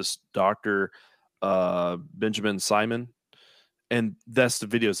hypnosis Dr. Benjamin Simon. And that's the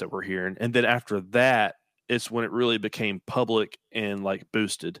videos that we're hearing. And then after that, it's when it really became public and like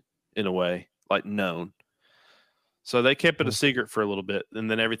boosted in a way, like known. So they kept it a secret for a little bit. And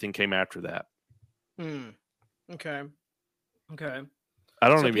then everything came after that. Okay. I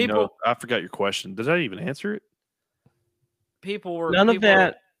don't even know. I forgot your question. Did I even answer it? None of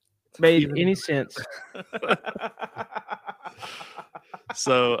that made any sense.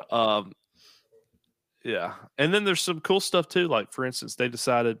 So, yeah. And then there's some cool stuff too. Like, for instance, they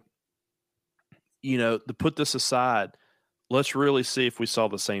decided, to put this aside. Let's really see if we saw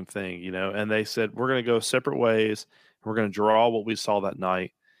the same thing, and they said, we're going to go separate ways. We're going to draw what we saw that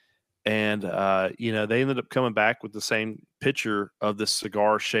night. And, they ended up coming back with the same picture of this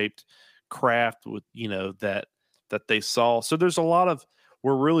cigar shaped craft with, that that they saw. So there's a lot of,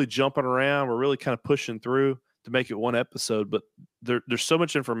 we're really jumping around. We're really kind of pushing through to make it one episode, but there's so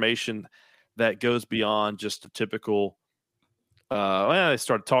much information that goes beyond just a typical, they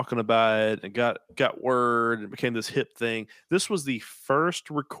started talking about it and got word and it became this hip thing. This was the first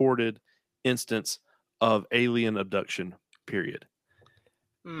recorded instance of alien abduction, period.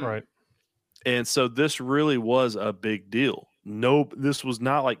 Right. And so this really was a big deal. No, this was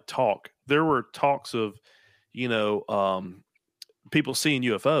not like talk. There were talks of, people seeing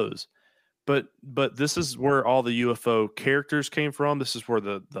UFOs, but this is where all the UFO characters came from. This is where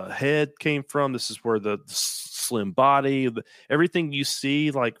the head came from. This is where the slim body, everything you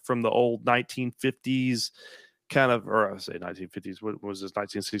see like from the old 1950s kind of, or I say 1950s, what was this,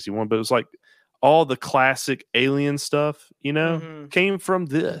 1961? But it was like all the classic alien stuff, came from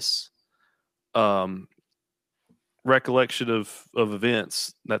this recollection of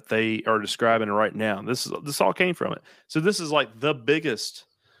events that they are describing right now. This all came from it. So this is like the biggest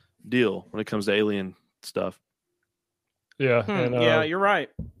deal when it comes to alien stuff. Yeah. And, yeah, you're right.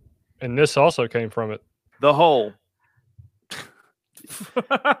 And this also came from it. The whole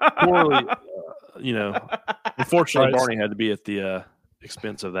poorly, unfortunately, Barney had to be at the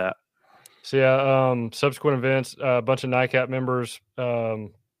expense of that. So yeah, subsequent events, a bunch of NICAP members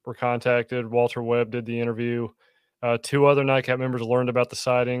were contacted. Walter Webb did the interview. 2 other NICAP members learned about the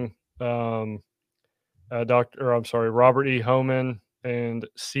sighting. Robert E. Homan and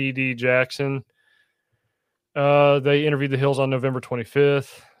C.D. Jackson. They interviewed the Hills on November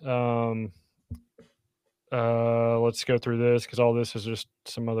 25th. Let's go through this because all this is just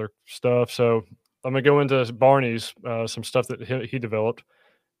some other stuff. So I'm going to go into Barney's, some stuff that he developed.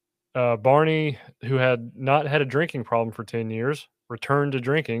 Barney, who had not had a drinking problem for 10 years, returned to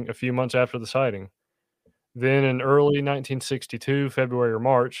drinking a few months after the sighting. Then in early 1962, February or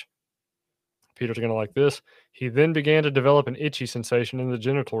March, Peter's going to like this, he then began to develop an itchy sensation in the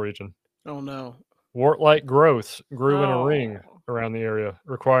genital region. Oh, no. Wart-like growths grew in a ring around the area,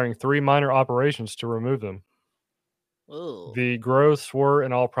 requiring 3 minor operations to remove them. Ugh. The growths were,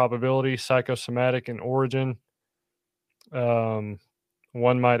 in all probability, psychosomatic in origin.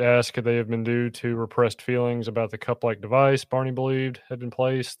 One might ask, could they have been due to repressed feelings about the cup-like device Barney believed had been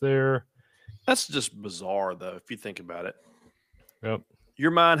placed there? That's just bizarre, though, if you think about it. Yep.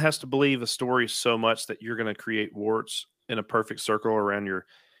 Your mind has to believe a story so much that you're going to create warts in a perfect circle around your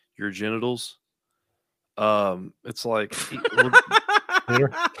genitals. It's like, so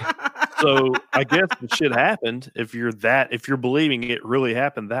I guess the shit happened. If you're believing it really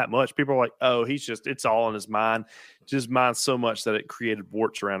happened that much, people are like, oh, it's all in his mind. Just mind so much that it created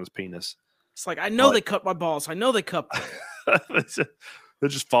warts around his penis. It's like, I know they cut my balls. I know they cut them. They'll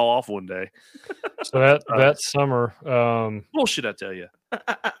just fall off one day. So that summer, bullshit, I tell you.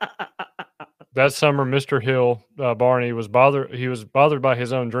 That summer, Mr. Hill, Barney, was bothered. He was bothered by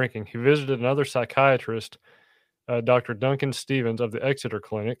his own drinking. He visited another psychiatrist, Dr. Duncan Stevens of the Exeter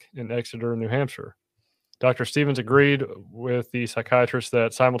Clinic in Exeter, New Hampshire. Dr. Stevens agreed with the psychiatrist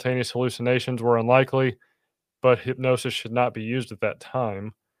that simultaneous hallucinations were unlikely, but hypnosis should not be used at that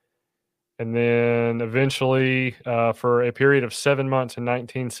time. And then eventually, for a period of 7 months in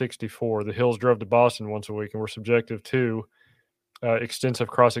 1964, the Hills drove to Boston once a week and were subjected to extensive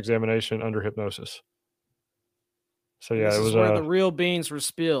cross-examination under hypnosis. So yeah, this it was is where the real beans were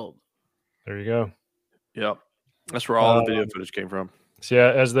spilled. There you go. Yep, that's where all the video footage came from. So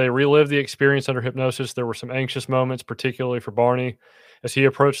yeah, as they relived the experience under hypnosis, there were some anxious moments, particularly for Barney, as he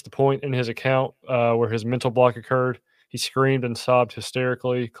approached the point in his account where his mental block occurred. He screamed and sobbed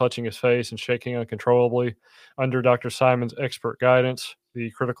hysterically, clutching his face and shaking uncontrollably. Under Dr. Simon's expert guidance, the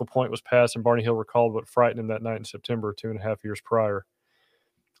critical point was passed, and Barney Hill recalled what frightened him that night in September, 2.5 years prior.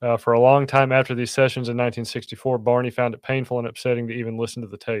 For a long time after these sessions in 1964, Barney found it painful and upsetting to even listen to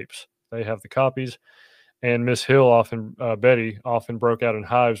the tapes. They have the copies, and Miss Hill Betty often broke out in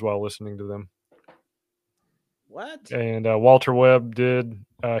hives while listening to them. What? And Walter Webb did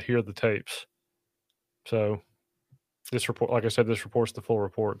hear the tapes. So this report, like I said, this report's the full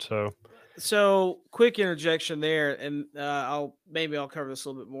report. So quick interjection there, and I'll cover this a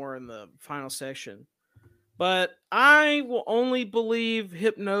little bit more in the final section. But I will only believe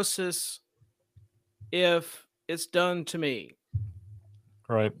hypnosis if it's done to me.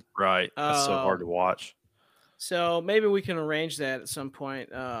 Right. That's so hard to watch. So maybe we can arrange that at some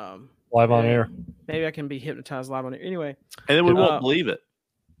point. Live on air. Maybe I can be hypnotized live on air. Anyway. And then we won't believe it.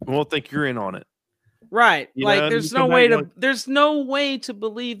 We won't think you're in on it. Right. There's no way to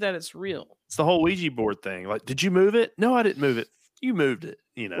believe that it's real. It's the whole Ouija board thing. Like, did you move it? No, I didn't move it. You moved it.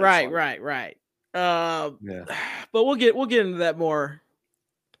 Right. Yeah. But we'll get into that more.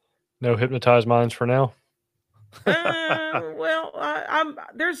 No hypnotized minds for now. Well,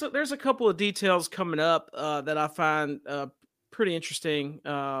 there's a couple of details coming up that I find pretty interesting.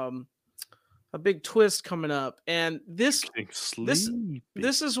 A big twist coming up, and this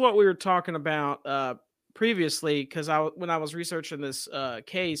is what we were talking about previously, because when I was researching this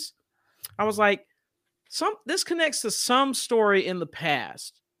case, I was like, this connects to some story in the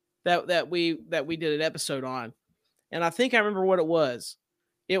past that we did an episode on, and I think I remember what it was.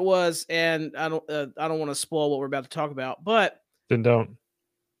 It was, and I don't want to spoil what we're about to talk about, but then don't.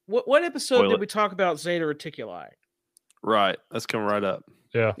 What episode did we talk about Zeta Reticuli? Right, that's coming right up.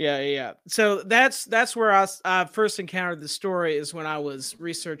 Yeah. So that's where I first encountered the story, is when I was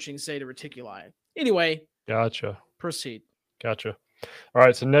researching Zeta Reticuli. Anyway, gotcha. Proceed. Gotcha. All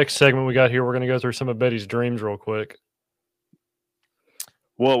right, so next segment we got here, we're going to go through some of Betty's dreams real quick.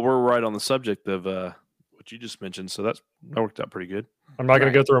 Well, we're right on the subject of what you just mentioned, so that worked out pretty good. I'm not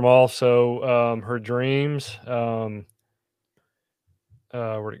going to go through them all. So her dreams, where'd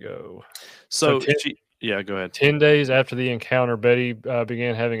it go? So go ahead. 10 days after the encounter, Betty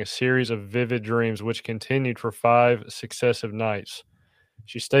began having a series of vivid dreams, which continued for 5 successive nights.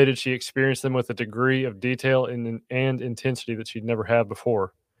 She stated she experienced them with a degree of detail and intensity that she'd never had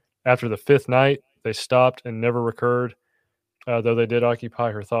before. After the 5th night, they stopped and never recurred, though they did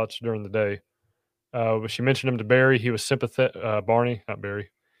occupy her thoughts during the day. When she mentioned him to Barry, he was sympathetic. Barney, not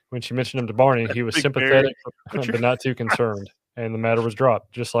Barry. When she mentioned him to Barney, he was sympathetic, but not too concerned. And the matter was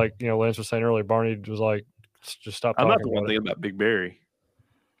dropped. Just like, Lance was saying earlier, Barney was like, just stop talking. I'm not the one thinking about Big Barry.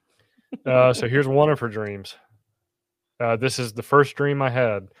 So here's one of her dreams. This is the first dream I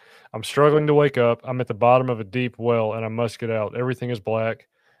had. I'm struggling to wake up. I'm at the bottom of a deep well, and I must get out. Everything is black.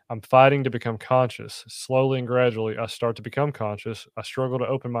 I'm fighting to become conscious. Slowly and gradually, I start to become conscious. I struggle to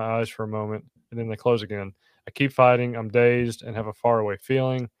open my eyes for a moment, and then they close again. I keep fighting. I'm dazed and have a faraway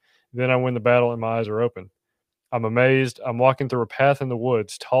feeling. Then I win the battle, and my eyes are open. I'm amazed. I'm walking through a path in the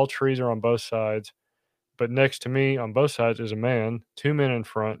woods. Tall trees are on both sides, but next to me on both sides is a man, 2 men in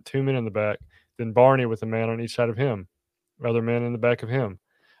front, 2 men in the back, then Barney with a man on each side of him, other men in the back of him.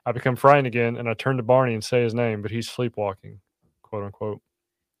 I become frightened again, and I turn to Barney and say his name, but he's sleepwalking, quote unquote.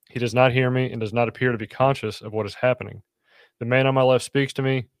 He does not hear me and does not appear to be conscious of what is happening. The man on my left speaks to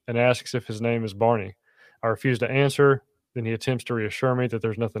me and asks if his name is Barney. I refuse to answer. Then he attempts to reassure me that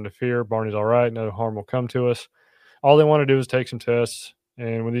there's nothing to fear. Barney's all right. No harm will come to us. All they want to do is take some tests,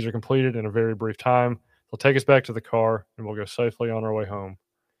 and when these are completed in a very brief time, they'll take us back to the car, and we'll go safely on our way home.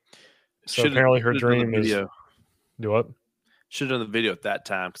 So apparently her dream is... Do what? Should have done the video at that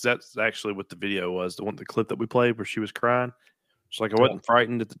time, because that's actually what the video was. The clip that we played where she was crying. It's like I wasn't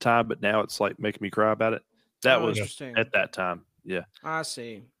frightened at the time, but now it's like making me cry about it. That was at that time. Yeah. I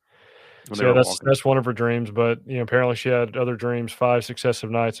see. So that's one of her dreams, but apparently she had other dreams, 5 successive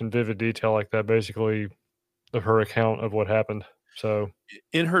nights in vivid detail like that, basically of her account of what happened. So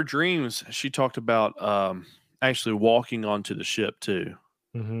in her dreams, she talked about actually walking onto the ship too.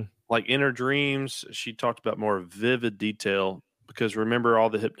 Mm-hmm. Like in her dreams, she talked about more vivid detail, because remember all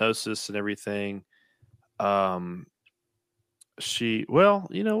the hypnosis and everything. You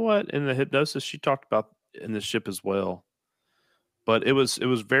know what? In the hypnosis, she talked about in the ship as well, but it was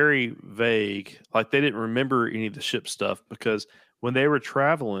very vague. Like they didn't remember any of the ship stuff, because when they were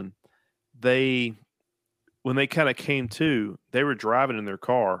traveling, when they kind of came to, they were driving in their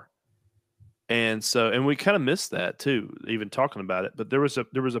car. And we kind of missed that too, even talking about it. But there was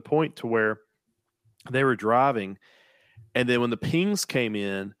a point to where they were driving, and then when the pings came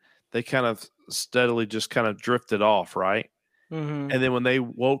in, they kind of steadily just kind of drifted off, right? Mm-hmm. And then when they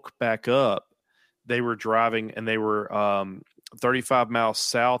woke back up, they were driving, and they were 35 miles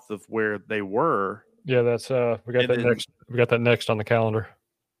south of where they were. Yeah, that's we got that next on the calendar.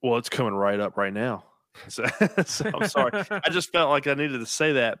 Well, it's coming right up right now. So I'm sorry. I just felt like I needed to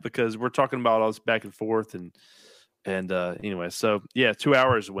say that, because we're talking about all this back and forth, and anyway, so yeah, 2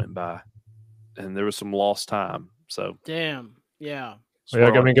 hours went by, and there was some lost time. So damn, yeah. So yeah,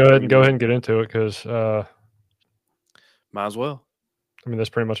 I mean, go ahead and get into it, because might as well. I mean, that's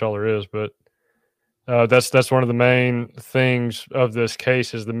pretty much all there is, but that's one of the main things of this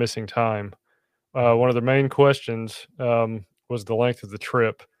case is the missing time. One of the main questions was the length of the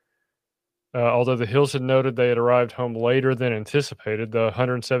trip. Although the Hills had noted they had arrived home later than anticipated, the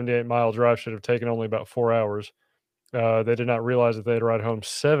 178-mile drive should have taken only about 4 hours. They did not realize that they had arrived home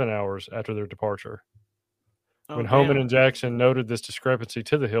 7 hours after their departure. When Homan and Jackson noted this discrepancy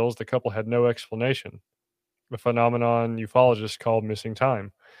to the Hills, the couple had no explanation, a phenomenon ufologists called missing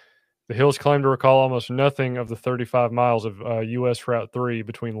time. The Hills claimed to recall almost nothing of the 35 miles of U.S. Route 3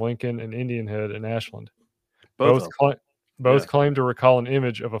 between Lincoln and Indian Head and Ashland. Both Yeah. claimed to recall an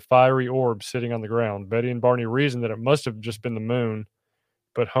image of a fiery orb sitting on the ground. Betty and Barney reasoned that it must have just been the moon,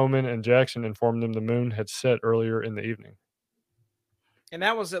 but Homan and Jackson informed them the moon had set earlier in the evening. And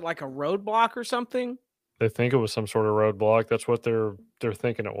that was at like a roadblock or something? They think it was some sort of roadblock. That's what they're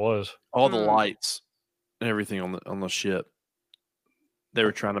thinking it was. All the lights and everything on the ship. They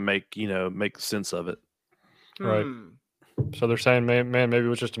were trying to make sense of it. Right. So they're saying, man, maybe it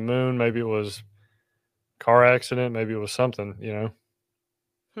was just a moon. Maybe it was car accident. Maybe it was something,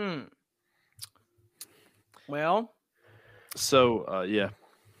 Well. So, yeah.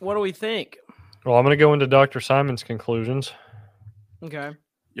 What do we think? Well, I'm going to go into Dr. Simon's conclusions. Okay.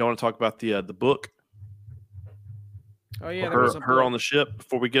 You want to talk about the book? Oh, yeah. Her on the ship.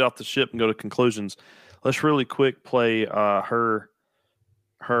 Before we get off the ship and go to conclusions, let's really quick play her.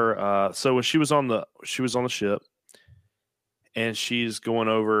 So when she was on the ship, and she's going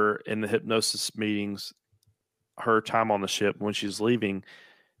over in the hypnosis meetings, her time on the ship. When she's leaving,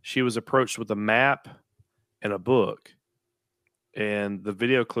 she was approached with a map and a book. And the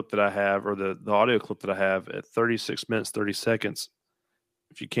video clip that I have, or the audio clip that I have at 36 minutes, 30 seconds,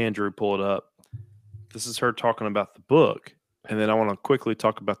 if you can, Drew, pull it up. This is her talking about the book. And then I want to quickly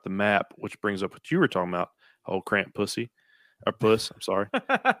talk about the map, which brings up what you were talking about, old cramp pussy. Or puss, I'm sorry.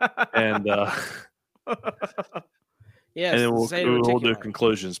 And yes, and then we'll do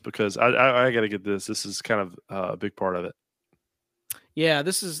conclusions, because I got to get this. This is kind of a big part of it. Yeah,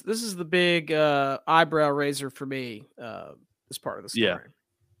 this is the big eyebrow raiser for me. This part of the story. Yeah.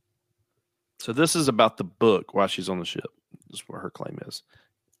 So this is about the book while she's on the ship. This is what her claim is.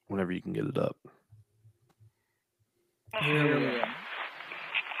 Whenever you can get it up. Here we go.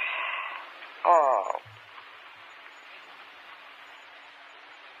 Oh.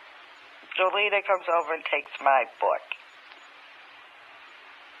 Jolita comes over and takes my book.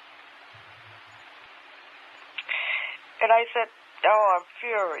 And I said, oh, I'm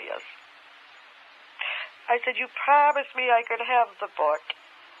furious. I said, you promised me I could have the book.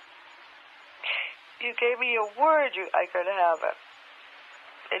 You gave me your word I could have it.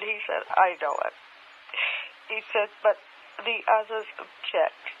 And he said, I know it. He said, but the others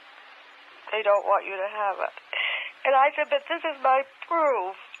object. They don't want you to have it. And I said, but this is my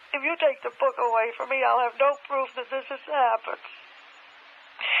proof. If you take the book away from me, I'll have no proof that this has happened.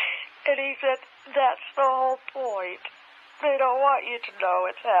 And he said, that's the whole point. They don't want you to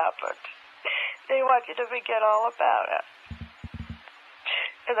know it's happened. They want you to forget all about it.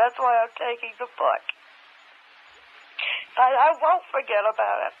 And that's why I'm taking the book. I won't forget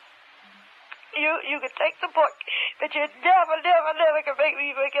about it. You can take the book, but you never can make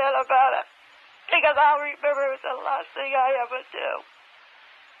me forget about it. Because I'll remember it's the last thing I ever do.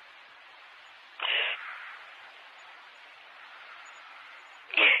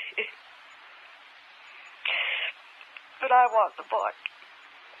 But I want the book.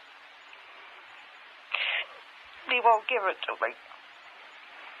 He won't give it to me.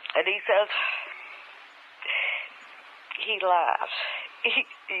 And he says, he laughs.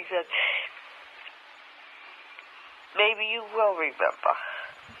 He said, maybe you will remember.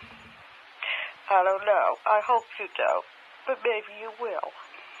 I don't know. I hope you don't. But maybe you will.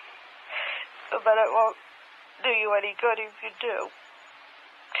 But it won't do you any good if you do.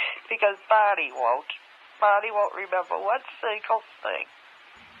 Because Barney won't. Barney won't remember one single thing.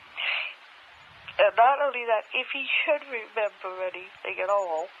 And not only that, if he should remember anything at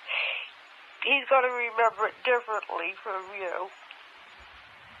all, he's going to remember it differently from you.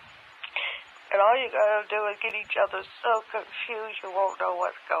 And all you got to do is get each other so confused you won't know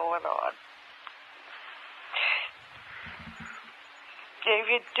what's going on. If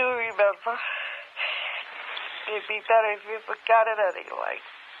you do remember, it'd be better if you forgot it anyway.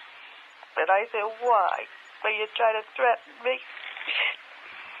 And I said, why? Well, you're trying to threaten me?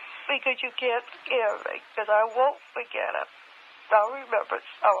 Because you can't scare me. Because I won't forget it. I'll remember it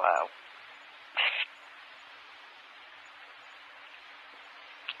somehow.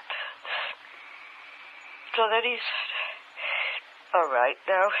 So then he said, all right,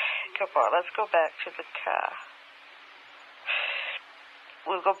 now, come on, let's go back to the car.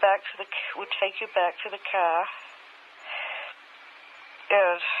 We'll take you back to the car.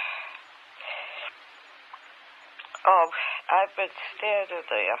 And I've been standing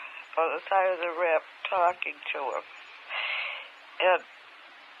there on the side of the ramp talking to him. And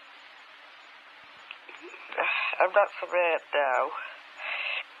I'm not so mad now.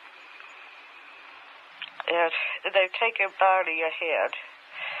 And they've taken Barney ahead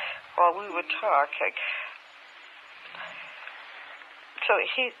while we were talking. So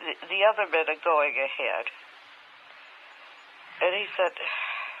the other men are going ahead. And he said,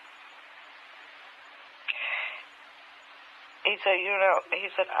 he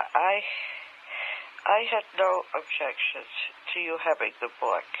said, I had no objections to you having the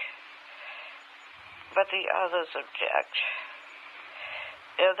book, but the others object.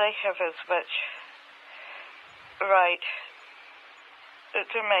 And they have as much right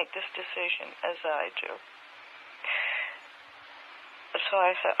to make this decision as I do. So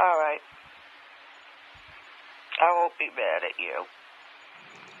I said, all right, I won't be mad at you.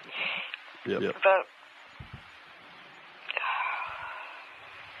 Yep. But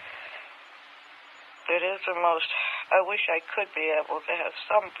it is the most, I wish I could be able to have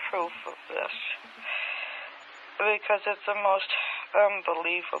some proof of this, because it's the most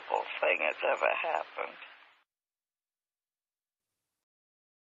unbelievable thing that's ever happened.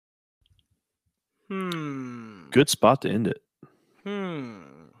 Good spot to end it.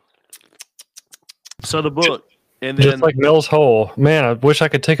 So the book, and then just like Mel's hole. Man, I wish I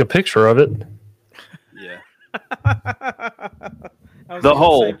could take a picture of it. Yeah. The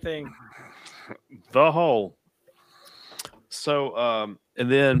hole. Same thing. The whole. So, and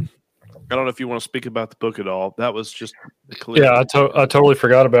then I don't know if you want to speak about the book at all. That was just clear. Yeah, I totally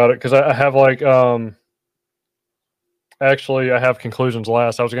forgot about it because I have like actually I have conclusions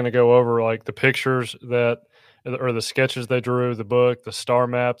last. I was going to go over like the pictures that or the sketches they drew, the book, the star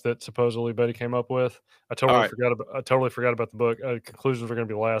map that supposedly Betty came up with. I totally forgot about the book. Conclusions were going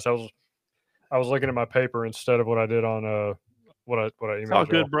to be last. I was looking at my paper instead of what I did on what I emailed. It's all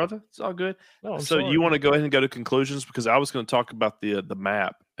good, brother. It's all good. No, so sorry. you want to go ahead and go to conclusions because I was going to talk about the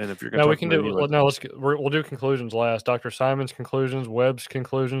map, and if you're going to, we can do. We'll do conclusions last. Dr. Simon's conclusions, Webb's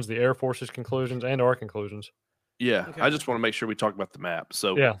conclusions, the Air Force's conclusions, and our conclusions. Yeah, Okay. I just want to make sure we talk about the map.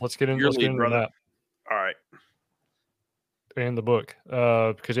 So yeah, let's get into the map. All right, and the book,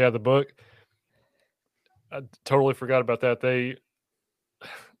 because the book. I totally forgot about that.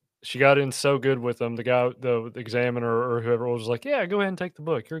 She got in so good with them. The guy, the examiner or whoever was like, "Yeah, go ahead and take the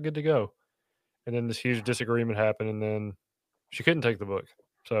book. You're good to go." And then this huge disagreement happened, and then she couldn't take the book.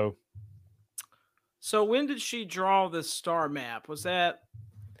 So when did she draw this star map? Was that?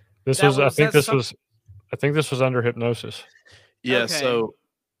 I think this was under hypnosis. Yeah. Okay. So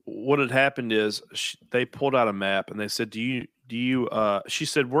what had happened is they pulled out a map and they said, "Do you?" She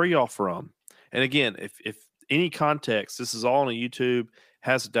said, "Where are y'all from?" And again, if any context, this is all on YouTube.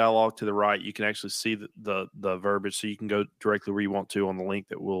 Has a dialogue to the right. You can actually see the verbiage, so you can go directly where you want to on the link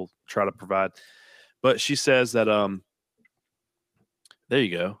that we'll try to provide. But she says that there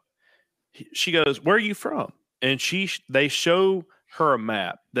you go. She goes, "Where are you from?" And they show her a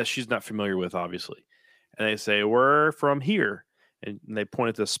map that she's not familiar with, obviously, and they say, "We're from here," and they point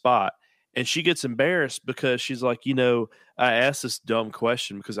at the spot. And she gets embarrassed because she's like, I asked this dumb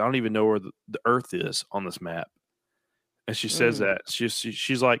question because I don't even know where the Earth is on this map. And she says that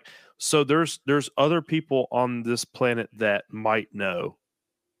she's like, so there's other people on this planet that might know,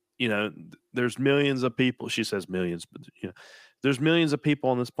 there's millions of people. She says millions, but there's millions of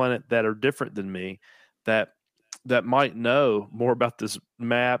people on this planet that are different than me that might know more about this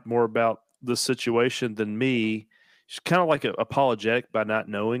map, more about the situation than me. She's kind of like apologetic by not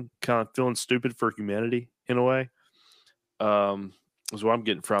knowing, kind of feeling stupid for humanity in a way. Is what I'm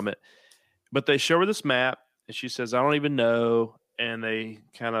getting from it. But they show her this map. And she says, "I don't even know." And they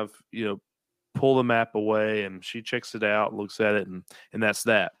kind of, pull the map away and she checks it out, looks at it, and that's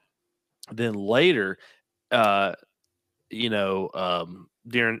that. Then later, during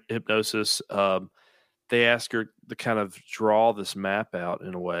hypnosis, they ask her to kind of draw this map out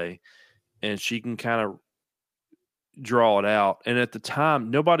in a way, and she can kind of draw it out. And at the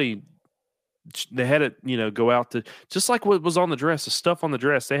time, they had it, go out to just like what was on the dress, the stuff on the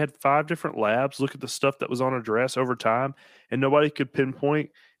dress. They had 5 different labs look at the stuff that was on her dress over time, and nobody could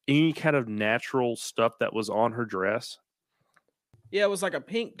pinpoint any kind of natural stuff that was on her dress. Yeah, it was like a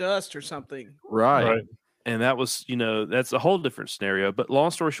pink dust or something. Right. And that was, that's a whole different scenario. But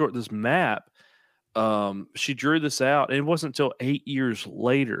long story short, this map, she drew this out, and it wasn't until 8 years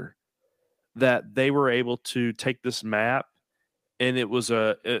later that they were able to take this map. And it was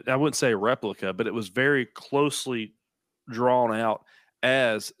I wouldn't say a replica, but it was very closely drawn out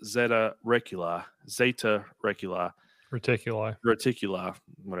as Zeta Reticuli,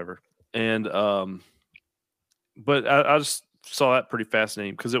 whatever. And but I just saw that pretty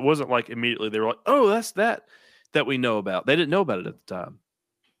fascinating because it wasn't like immediately they were like, "Oh, that's that we know about." They didn't know about it at the time.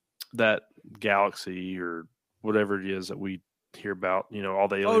 That galaxy or whatever it is that we hear about, all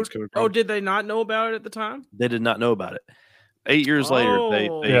the aliens coming from. Oh, did they not know about it at the time? They did not know about it. 8 years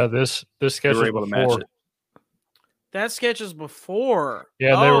later, this sketch were able to match it. That sketch is before.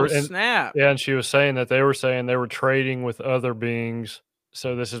 Yeah, snap. Yeah, and she was saying that they were trading with other beings.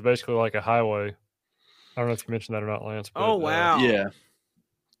 So this is basically like a highway. don't know if you mentioned that or not, Lance. But, Oh, wow. Yeah.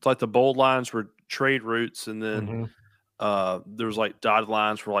 It's like the bold lines were trade routes, and then mhm. there was like dotted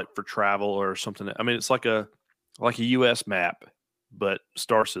lines for travel or something. I mean, it's like a U.S. map, but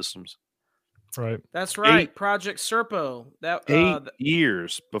star systems. Right. That's right. Project Serpo. That 8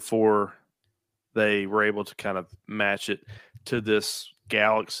 years before they were able to kind of match it to this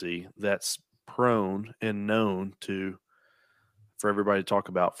galaxy that's prone and known for everybody to talk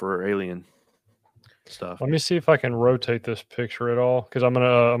about for alien stuff. Let me see if I can rotate this picture at all, because I'm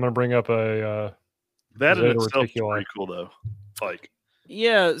gonna bring up a That in Zeta itself is Reticuli. pretty cool, though. Like,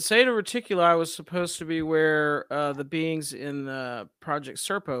 yeah, Zeta Reticuli was supposed to be where the beings in Project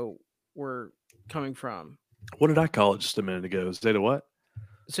Serpo were coming from. what did I call it just a minute ago? Zeta what?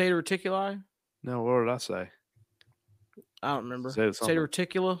 Zeta Reticuli? No, what did I say? I don't remember. Zeta something. Zeta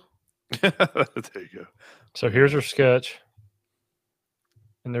Reticula? There you go. So here's her sketch,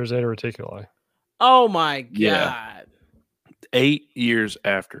 and there's Zeta Reticuli. Oh my God. Yeah. 8 years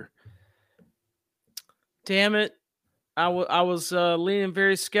after. Damn it. I was leaning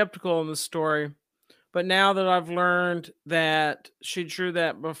very skeptical on this story. But now that I've learned that she drew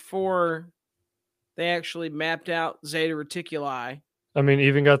that before they actually mapped out Zeta Reticuli. I mean,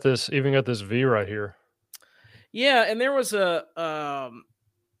 even got this V right here. Yeah, and there was a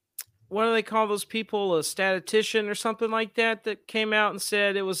what do they call those people? A statistician or something like that came out and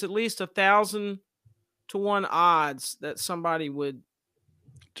said it was at least 1,000 to 1 odds that somebody would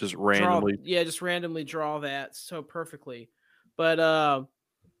just randomly draw that so perfectly. But I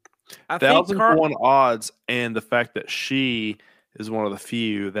 1,000 to 1 odds, and the fact that she is one of the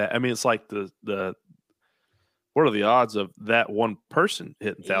few that, I mean, it's like the what are the odds of that one person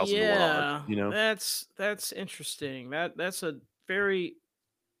hitting 1,000 to 1 odds? You know, that's interesting. That's a very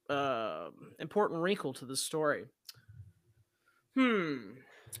important wrinkle to the story.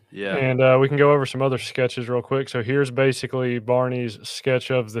 Yeah. And we can go over some other sketches real quick. So here's basically Barney's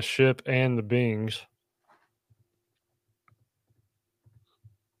sketch of the ship and the beings.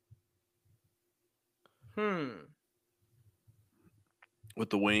 With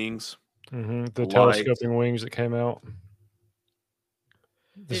the wings. Mm-hmm. The telescoping wings that came out.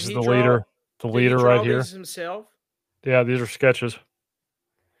 This is the leader. The leader right here. Himself? Yeah, these are sketches.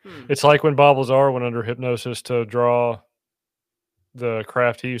 It's like when Bob Lazar went under hypnosis to draw the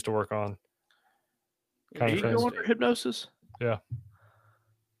craft he used to work on. Kind of go under hypnosis? Yeah.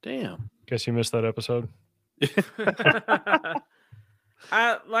 Damn. Guess you missed that episode.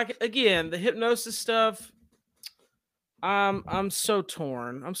 I like, again, the hypnosis stuff. I'm so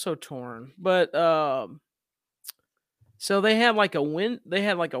torn. But so they had like a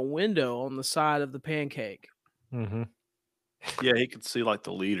window on the side of the pancake. Mm-hmm. Yeah, he could see like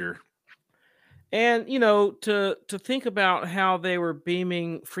the leader. And to think about how they were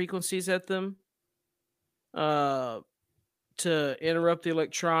beaming frequencies at them to interrupt the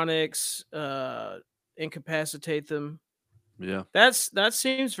electronics, incapacitate them. Yeah. That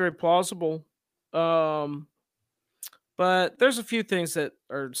seems very plausible. But there's a few things that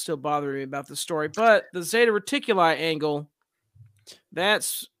are still bothering me about the story. But the Zeta Reticuli angle, that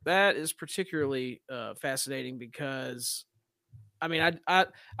is particularly fascinating because, I mean, I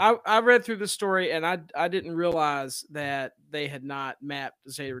read through the story and I didn't realize that they had not mapped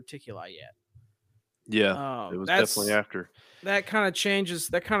Zeta Reticuli yet. Yeah, it was definitely after. That kind of changes.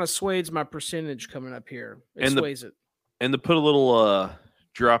 That kind of sways my percentage coming up here. It sways it. And to put a little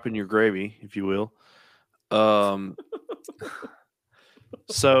drop in your gravy, if you will.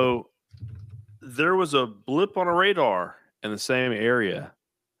 So there was a blip on a radar in the same area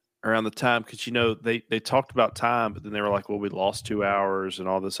around the time, because they talked about time, but then they were like, well, we lost 2 hours and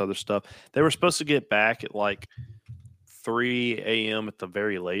all this other stuff. They were supposed to get back at like 3 a.m. at the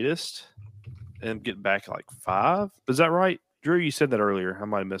very latest and get back at like 5. Is that right, Drew? You said that earlier. I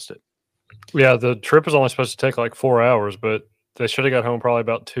might have missed it. Yeah, the trip was only supposed to take like 4 hours, but they should have got home probably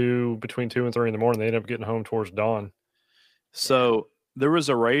about between 2 and 3 in the morning. They ended up getting home towards dawn. So there was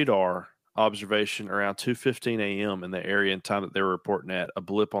a radar observation around 2:15 a.m. in the area and time that they were reporting at, a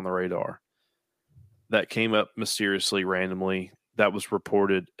blip on the radar that came up mysteriously, randomly. That was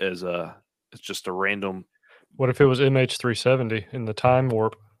reported as it's just a random. What if it was MH370 in the time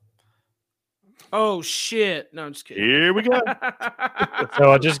warp? Oh shit! No, I'm just kidding. Here we go.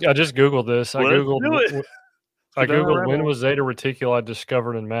 So I just googled this. I googled when was Zeta Reticuli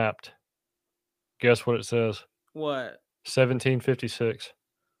discovered and mapped. Guess what it says? What? 1756.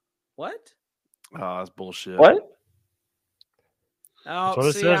 What? Oh, that's bullshit. What? Oh, that's what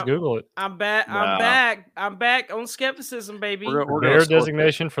it says. Google it. I'm back. I'm back on skepticism, baby. Their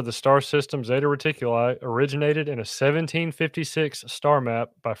designation for the star system Zeta Reticuli originated in a 1756 star map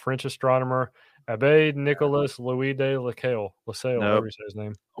by French astronomer Abbe Nicholas Louis de LaSalle, Nope. whatever you say his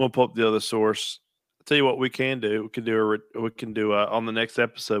name. We'll pull up the other source. I'll tell you what we can do. We can do on the next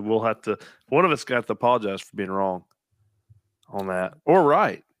episode. We'll have to. One of us got to apologize for being wrong on that, or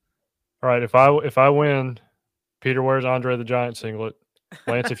right. All right. If I win, Peter wears Andre the Giant singlet.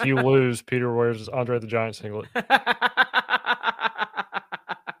 Lance, if you lose, Peter wears Andre the Giant singlet.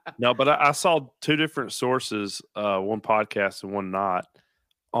 No, but I saw two different sources, one podcast and one not,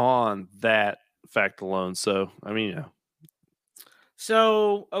 on that fact alone. So I mean, yeah.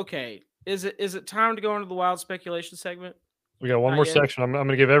 So okay, is it time to go into the wild speculation segment? We got one more section. I'm going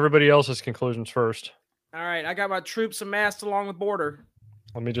to give everybody else's conclusions first. All right, I got my troops amassed along the border.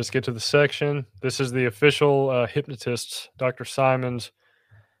 Let me just get to the section. This is the official hypnotist, Dr. Simons.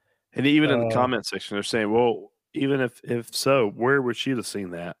 And even in the comment section, they're saying, well, even if so, where would she have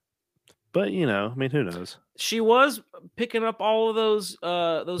seen that? But, you know, I mean, who knows? She was picking up all of those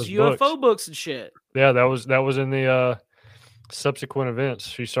UFO books and shit. Yeah, that was in the subsequent events.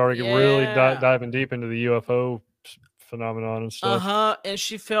 She started really diving deep into the UFO phenomenon and stuff. And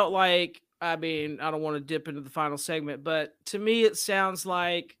she felt like, I mean, I don't want to dip into the final segment, but to me, it sounds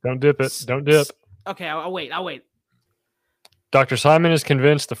like... Don't dip it. Don't dip. Okay, I'll wait. Dr. Simon is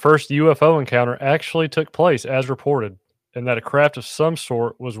convinced the first UFO encounter actually took place as reported, and that a craft of some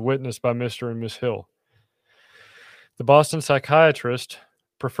sort was witnessed by Mr. and Miss Hill. The Boston psychiatrist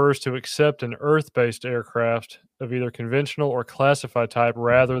prefers to accept an Earth-based aircraft of either conventional or classified type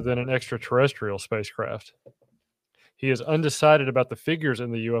rather than an extraterrestrial spacecraft. He is undecided about the figures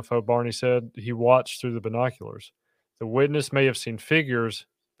in the UFO, Barney said he watched through the binoculars. The witness may have seen figures,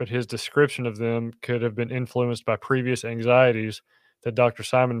 but his description of them could have been influenced by previous anxieties that Dr.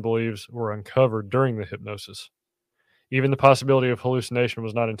 Simon believes were uncovered during the hypnosis. Even the possibility of hallucination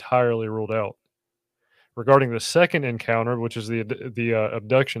was not entirely ruled out. Regarding the second encounter, which is the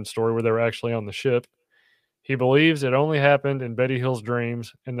abduction story where they were actually on the ship, he believes it only happened in Betty Hill's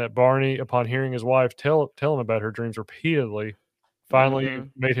dreams, and that Barney, upon hearing his wife tell him about her dreams repeatedly, finally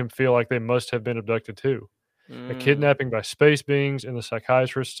made him feel like they must have been abducted too. A kidnapping by space beings, in the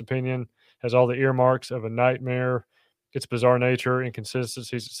psychiatrist's opinion, has all the earmarks of a nightmare, its bizarre nature,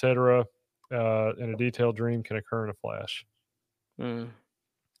 inconsistencies, etc., and a detailed dream can occur in a flash. And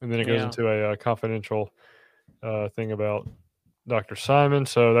then it goes into a confidential thing about Dr. Simon.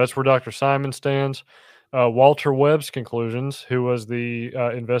 So that's where Dr. Simon stands. Walter Webb's conclusions, who was the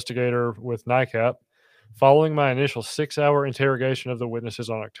investigator with NICAP, following my initial 6-hour interrogation of the witnesses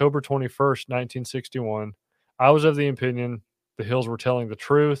on October 21st, 1961, I was of the opinion the Hills were telling the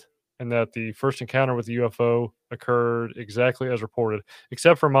truth and that the first encounter with the UFO occurred exactly as reported,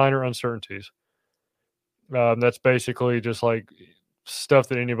 except for minor uncertainties. That's basically just like stuff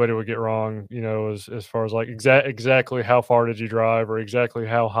that anybody would get wrong, you know, as far as like exactly how far did you drive or exactly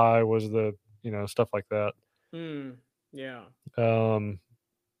how high was the, you know, stuff like that. Yeah.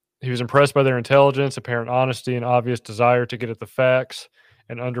 He was impressed by their intelligence, apparent honesty, and obvious desire to get at the facts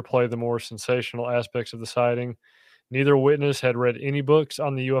and underplay the more sensational aspects of the sighting. Neither witness had read any books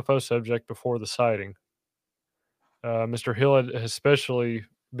on the UFO subject before the sighting. Mr. Hill had especially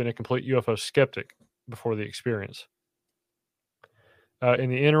been a complete UFO skeptic before the experience. In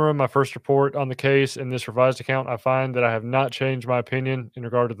the interim, my first report on the case and this revised account, I find that I have not changed my opinion in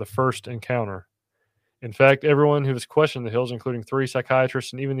regard to the first encounter. In fact, everyone who has questioned the Hills, including 3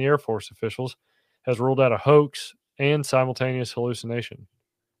 psychiatrists and even the Air Force officials, has ruled out a hoax and simultaneous hallucination.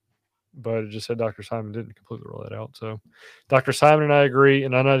 But it just said Dr. Simon didn't completely rule that out. So Dr. Simon and I agree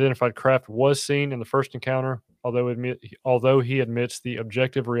an unidentified craft was seen in the first encounter. Although he admits the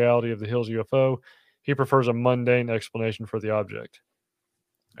objective reality of the Hills UFO, he prefers a mundane explanation for the object.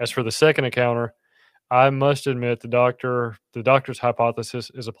 As for the second encounter, I must admit the doctor's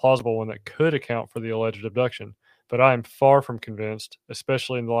hypothesis is a plausible one that could account for the alleged abduction, but I am far from convinced,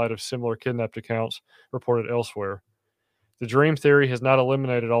 especially in the light of similar kidnapped accounts reported elsewhere. The dream theory has not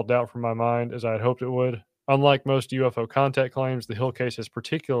eliminated all doubt from my mind as I had hoped it would. Unlike most UFO contact claims, the Hill case is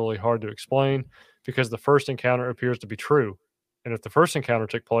particularly hard to explain because the first encounter appears to be true. And if the first encounter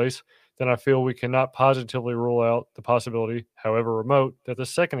took place, then I feel we cannot positively rule out the possibility, however remote, that the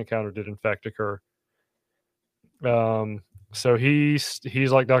second encounter did in fact occur. So he's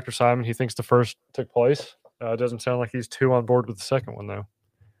like Dr. Simon. He thinks the first took place. It doesn't sound like he's too on board with the second one, though.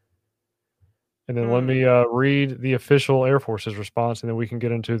 And then let me read the official Air Force's response, and then we can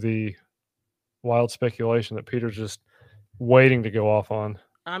get into the wild speculation that Peter's just waiting to go off on.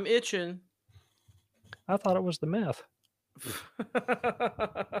 I'm itching. I thought it was the meth.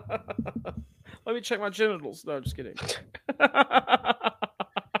 Let me check my genitals. No, just kidding.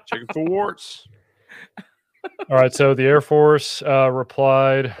 Checking for warts. All right, so the Air Force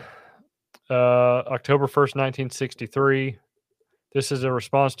replied, October 1st, 1963. This is a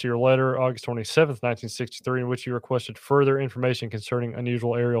response to your letter, August 27th, 1963, in which you requested further information concerning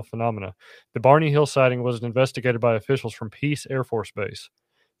unusual aerial phenomena. The Barney Hill sighting was investigated by officials from Peace Air Force Base.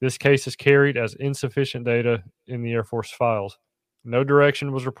 This case is carried as insufficient data in the Air Force files. No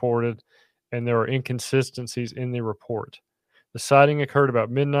direction was reported, and there are inconsistencies in the report. The sighting occurred about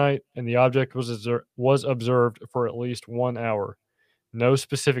midnight, and the object was observed for at least 1 hour. No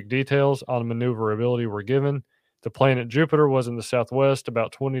specific details on maneuverability were given. The planet Jupiter was in the southwest,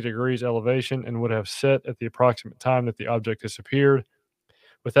 about 20 degrees elevation, and would have set at the approximate time that the object disappeared.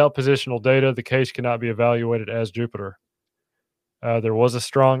 Without positional data, the case cannot be evaluated as Jupiter. There was a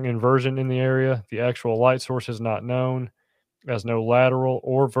strong inversion in the area. The actual light source is not known. As no lateral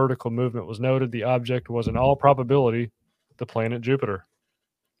or vertical movement was noted, the object was in all probability the planet Jupiter.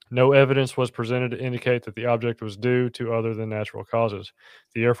 No evidence was presented to indicate that the object was due to other than natural causes.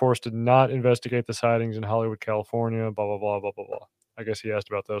 The Air Force did not investigate the sightings in Hollywood, California, blah, blah, blah, blah, blah, blah. I guess he asked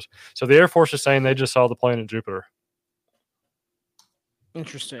about those. So the Air Force is saying they just saw the planet Jupiter.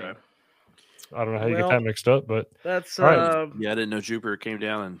 Interesting. Okay. I don't know how you get that mixed up, but that's right. Yeah, I didn't know Jupiter came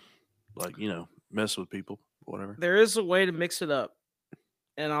down and mess with people, whatever. There is a way to mix it up,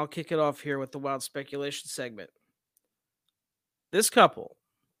 and I'll kick it off here with the wild speculation segment. This couple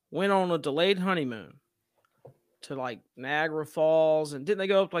went on a delayed honeymoon to like Niagara Falls, and didn't they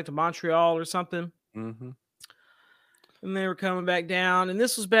go up like to Montreal or something? Mm-hmm. And they were coming back down, and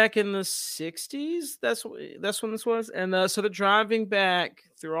this was back in the 60s. That's when this was. And so they're driving back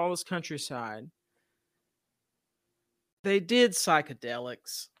through all this countryside. They did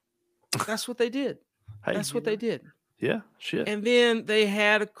psychedelics. That's what they did. Hey, That's what they did. Yeah, shit. And then they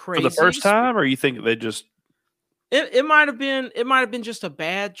had a crazy for the first time, or you think they just? It might have been just a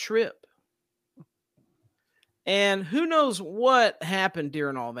bad trip. And who knows what happened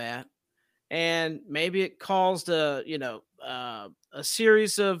during all that. And maybe it caused a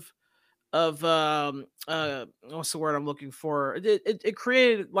series of what's the word I'm looking for? It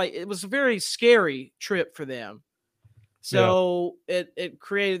created, like, it was a very scary trip for them. So it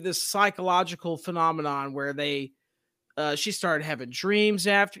created this psychological phenomenon where she started having dreams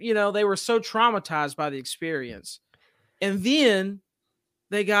after, they were so traumatized by the experience. And then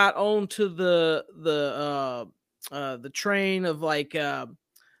they got onto the train of like,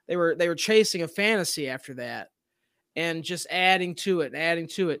 they were chasing a fantasy after that and just adding to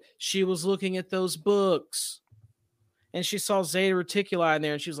it. She was looking at those books and she saw Zeta Reticuli in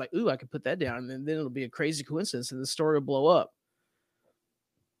there and she was like, ooh, I could put that down and then it'll be a crazy coincidence and the story will blow up.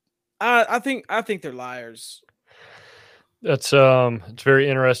 I think they're liars. That's it's very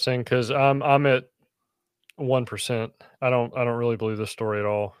interesting because I'm at 1%. I don't really believe this story at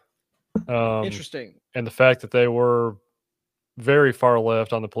all. Interesting. And the fact that they were very far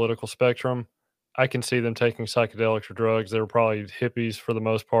left on the political spectrum, I can see them taking psychedelics or drugs. They were probably hippies for the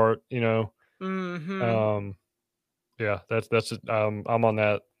most part, Mm-hmm. Yeah, that's I'm on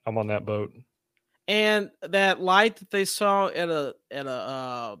that boat. And that light that they saw at a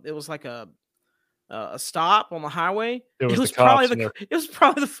it was like a stop on the highway. It was probably the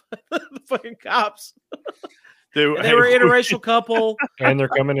fucking cops. Dude, they were an interracial couple, and they're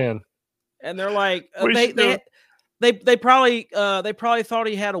coming in, and they're like they probably thought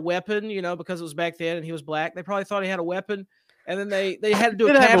he had a weapon, because it was back then and he was black. They probably thought he had a weapon, and then they had to do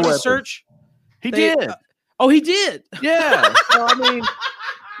a cavity search. He did. He did. Yeah. So, I mean,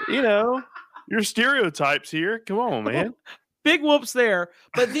 your stereotypes here. Come on, man. Big whoops there.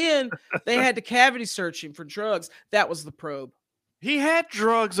 But then they had to cavity search him for drugs. That was the probe. He had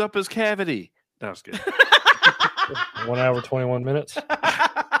drugs up his cavity. That was good. 1 hour, 21 minutes. Did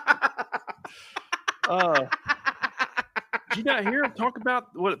you not hear him talk about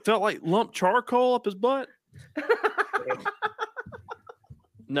what it felt like lumped charcoal up his butt?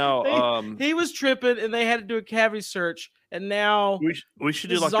 No, he was tripping, and they had to do a cavity search, and now we should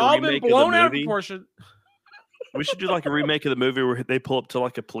do like a remake blown of the out of movie. proportion. We should do like a remake of the movie where they pull up to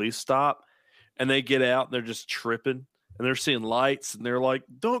like a police stop, and they get out, and they're just tripping, and they're seeing lights, and they're like,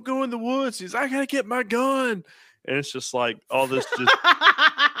 "Don't go in the woods." He's, "I gotta get my gun," and it's just like all this. Just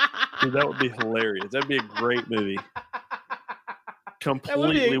dude, that would be hilarious. That'd be a great movie.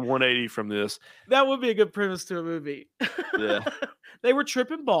 Completely 180 from this. That would be a good premise to a movie. Yeah. They were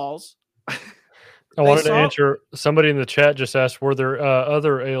tripping balls. I wanted to answer. Somebody in the chat just asked, were there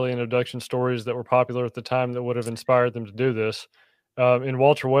other alien abduction stories that were popular at the time that would have inspired them to do this? In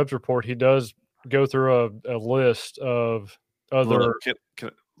Walter Webb's report, he does go through a list of other...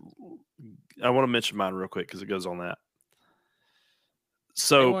 I want to mention mine real quick because it goes on that.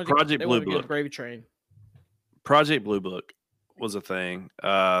 So Project Blue Book. Gravy Train. Project Blue Book was a thing.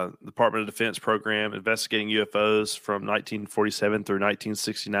 Department of Defense program investigating UFOs from 1947 through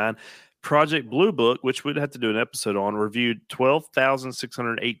 1969. Project Blue Book, which we'd have to do an episode on, reviewed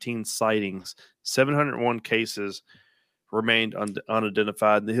 12,618 sightings, 701 cases remained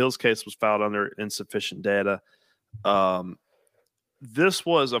unidentified. The Hills case was filed under insufficient data. This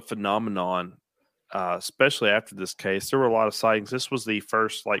was a phenomenon, especially after this case. There were a lot of sightings. This was the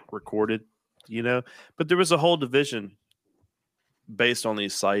first recorded, but there was a whole division based on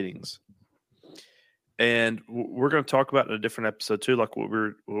these sightings. And we're going to talk about in a different episode too, like what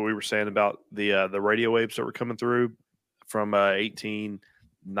we were saying about the radio waves that were coming through from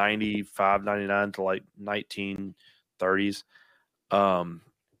 1895, 99 to 1930s.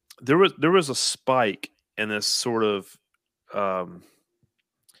 There was a spike in this sort of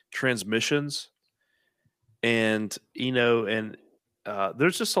transmissions, and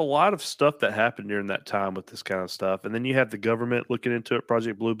there's just a lot of stuff that happened during that time with this kind of stuff. And then you have the government looking into it,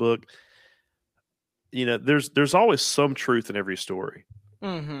 Project Blue Book. There's always some truth in every story.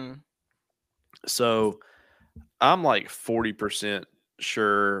 Mm-hmm. So I'm 40%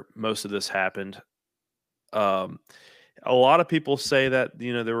 sure most of this happened. A lot of people say that,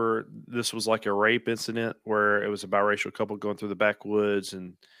 this was like a rape incident where it was a biracial couple going through the backwoods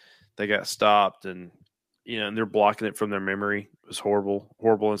and they got stopped and, and they're blocking it from their memory. It was horrible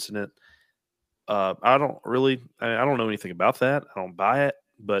incident. I don't know anything about that. I don't buy it,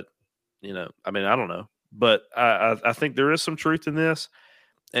 but I don't know, but I think there is some truth in this.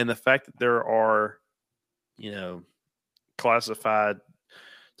 And the fact that there are, classified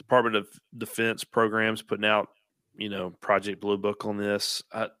Department of Defense programs putting out, Project Blue Book on this,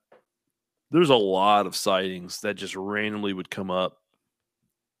 there's a lot of sightings that just randomly would come up.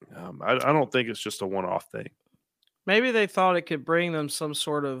 I don't think it's just a one-off thing. Maybe they thought it could bring them some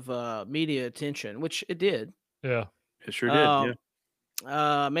sort of media attention, which it did. Yeah, it sure did.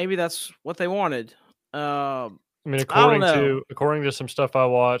 Yeah. Maybe that's what they wanted. According to some stuff I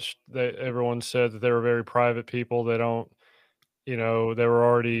watched, everyone said that they were very private people. They don't, they were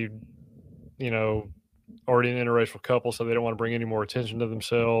already an interracial couple, so they don't want to bring any more attention to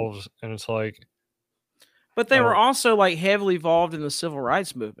themselves. And it's but they were also heavily involved in the civil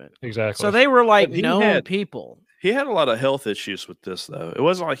rights movement. Exactly. So they were known people. He had a lot of health issues with this, though. It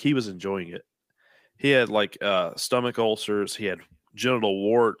wasn't like he was enjoying it. He had stomach ulcers. He had genital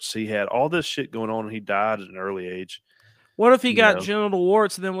warts. He had all this shit going on, and he died at an early age. What if he got genital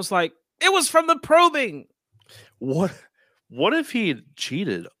warts and then was like, it was from the probing? What if he had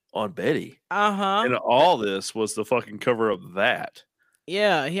cheated on Betty? Uh-huh. And all this was the fucking cover of that.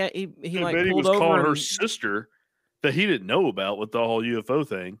 Yeah, he Betty pulled was over calling her sister that he didn't know about with the whole UFO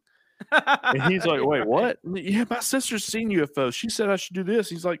thing. And he's like, wait, what? Yeah, my sister's seen UFOs. She said I should do this.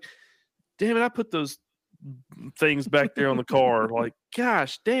 He's like, damn it, I put those things back there on the car.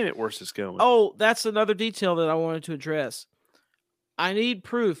 Gosh, damn it, where's this going? Oh, that's another detail that I wanted to address. I need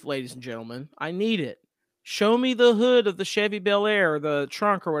proof, ladies and gentlemen. I need it. Show me the hood of the Chevy Bel Air or the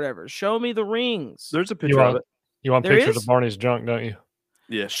trunk or whatever. Show me the rings. There's a picture of it. You want pictures of Barney's junk, don't you?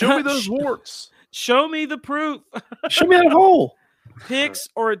 Yeah, show me those warts. Show me the proof. Show me that hole. Pics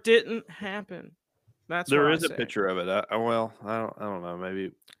or it didn't happen. There is a picture of it. I don't know. Maybe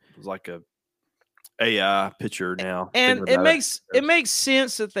it was like a AI picture now. And it makes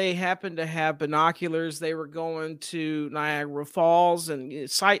sense that they happen to have binoculars. They were going to Niagara Falls and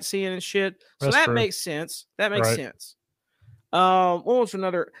sightseeing and shit. So That's that true. makes sense. That makes sense. What was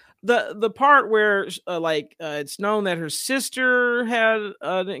another? The part where it's known that her sister had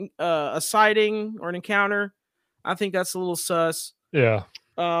a sighting or an encounter. I think that's a little sus. Yeah.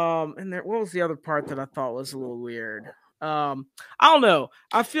 And what was the other part that I thought was a little weird? I don't know.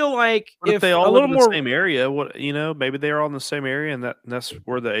 I feel like if they all live in the same area, maybe they are all in the same area, and that's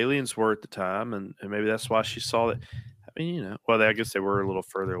where the aliens were at the time, and maybe that's why she saw it. I guess they were a little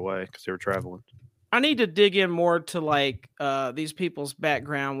further away because they were traveling. I need to dig in more to these people's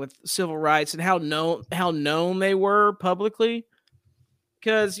background with civil rights and how known they were publicly,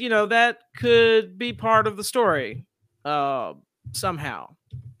 because that could be part of the story somehow.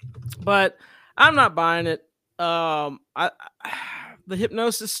 But I'm not buying it. The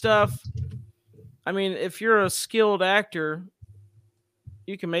hypnosis stuff. I mean, if you're a skilled actor,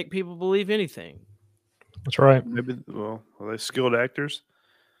 you can make people believe anything. That's right. Maybe. Well, are they skilled actors?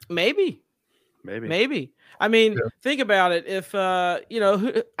 Maybe. I mean, think about it. If I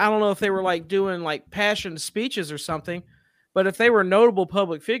don't know if they were doing passion speeches or something, but if they were notable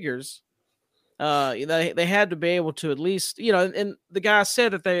public figures, they had to be able to at least, and the guy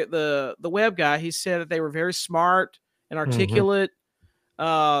said that the web guy, he said that they were very smart and articulate.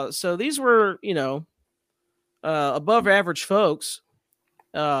 So these were, above average folks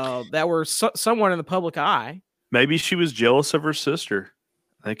that were somewhat in the public eye. Maybe she was jealous of her sister.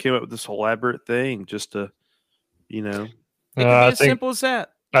 They came up with this elaborate thing just to, you know. It could be as simple as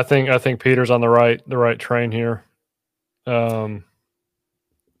that. I think Peter's on the right train here. I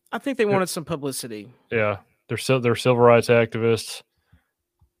think they wanted some publicity. Yeah, they're civil rights activists.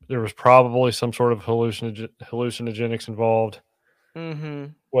 There was probably some sort of hallucinogenics involved. Mm-hmm.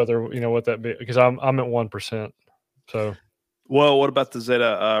 Whether what that be, because I'm at 1%. So, well, what about the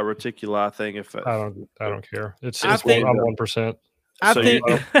Zeta Reticuli thing? If I don't care. I'm 1%. I think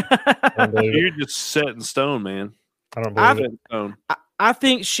you're just set in stone, man. I don't believe it. I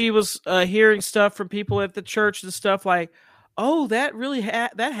think she was hearing stuff from people at the church and stuff like, "Oh, that really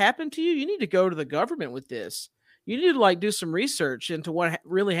that happened to you? You need to go to the government with this. You need to do some research into what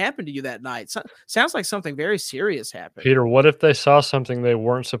really happened to you that night." Sounds like something very serious happened. Peter, what if they saw something they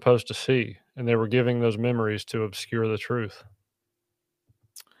weren't supposed to see and they were giving those memories to obscure the truth?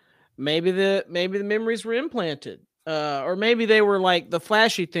 Maybe the memories were implanted, or maybe they were like the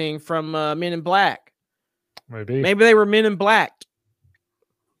flashy thing from Men in Black. Maybe they were Men in Black.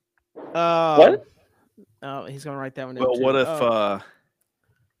 What? Oh, he's gonna write that one. Well, what if?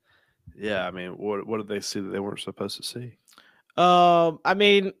 Yeah, I mean, what did they see that they weren't supposed to see? I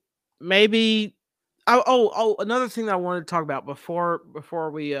mean, maybe. Another thing that I wanted to talk about before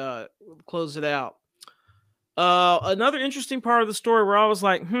we close it out. Another interesting part of the story where I was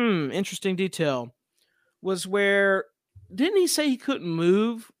like, interesting detail, was where didn't he say he couldn't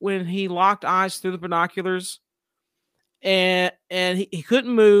move when he locked eyes through the binoculars, and he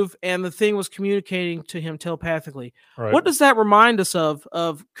couldn't move, and the thing was communicating to him telepathically. Right. What does that remind us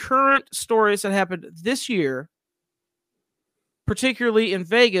of current stories that happened this year, particularly in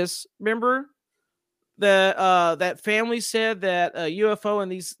Vegas? Remember that family said that a UFO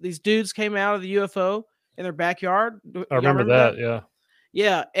and these dudes came out of the UFO in their backyard. I remember that. Yeah.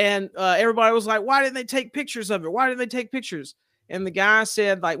 Yeah. And everybody was like, why didn't they take pictures of it? Why didn't they take pictures? And the guy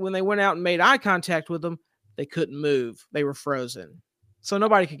said, when they went out and made eye contact with them, they couldn't move. They were frozen. So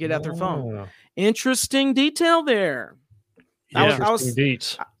nobody could get out their phone. Interesting detail there. Yeah. I was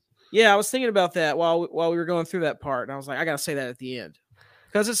thinking about that while we were going through that part. And I was like, I got to say that at the end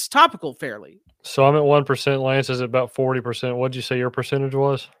because it's topical fairly. So I'm at 1%. Lance is at about 40%. What did you say your percentage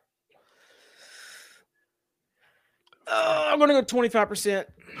was? I'm going to go 25%.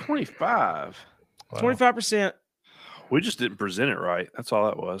 25? Wow. 25%. We just didn't present it right. That's all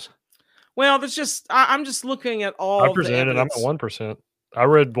that was. Well, that's just I'm just looking at all. I presented. I'm at 1%. I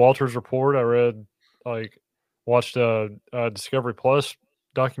read Walter's report. I watched a Discovery Plus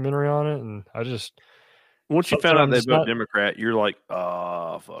documentary on it, and I just once you found out they vote Democrat, you're like,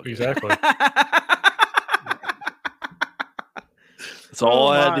 oh, fuck. Exactly. That's all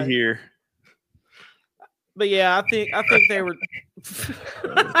I had to hear. But yeah, I think they were.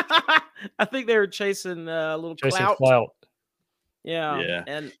 I think they were chasing a little clout. Yeah.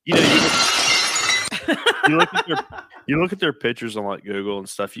 And you look at their pictures on Google and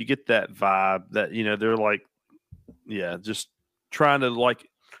stuff. You get that vibe that they're like, just trying to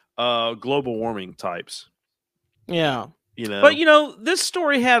global warming types. Yeah, but this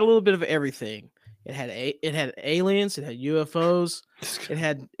story had a little bit of everything. It had aliens, it had UFOs, it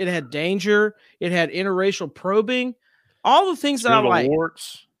had danger, it had interracial probing, all the things that I like.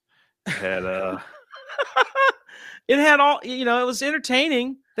 Warts. It had it had all. It was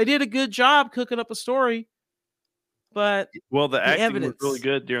entertaining. They did a good job cooking up a story. But the acting evidence was really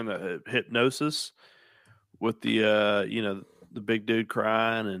good during the hypnosis with the the big dude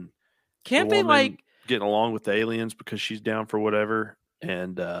crying and can't they getting along with the aliens because she's down for whatever,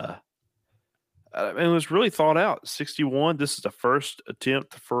 and it was really thought out. 61. This is the first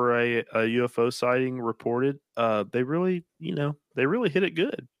attempt for a UFO sighting reported. They really hit it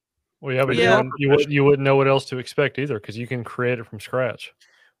good. Well, yeah, but you wouldn't know what else to expect either because you can create it from scratch.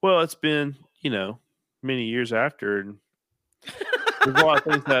 Well, it's been many years after, and there's a lot of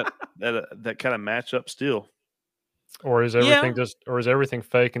things that kind of match up still. Or is everything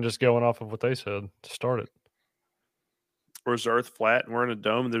fake and just going off of what they said to start it? Or is the Earth flat and we're in a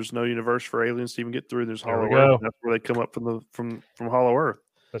dome and there's no universe for aliens to even get through? There's hollow Earth. That's where they come up from hollow Earth.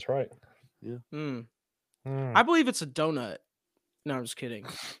 That's right. Yeah. I believe it's a donut. No, I'm just kidding.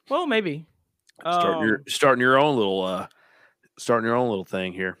 Well, maybe. Starting your own little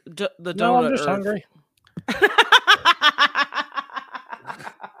thing here. The donut. No, I'm just Earth. hungry.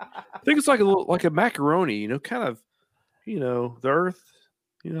 I think it's like a macaroni, kind of, the Earth,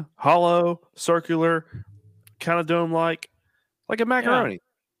 hollow, circular, kind of dome-like a macaroni.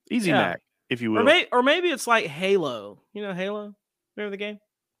 Yeah. Easy Mac, if you will. Or maybe it's like Halo. Halo? Remember the game?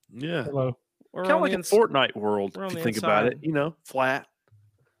 Yeah. Hello. We're Kind of on like the a Fortnite world, we're on if you the think about it. inside. Flat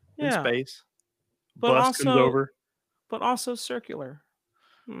in Yeah, space. but Bus comes also over. circular.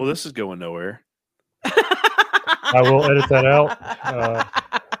 Well, this is going nowhere. I will edit that out.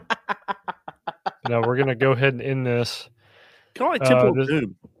 No, we're going to go ahead and end this. Kind of like Temple of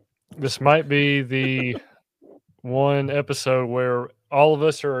Doom. This might be the one episode where all of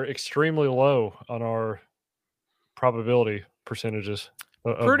us are extremely low on our probability percentages.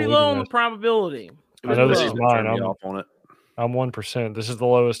 Pretty low on the probability. I know this is Pretty mine. turned me off on it. I'm 1%. This is the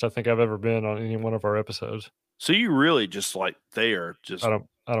lowest I think I've ever been on any one of our episodes. So you really just like there, just I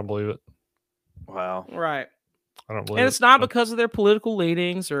don't believe it. wow. Right. I don't believe it. And it's not because of their political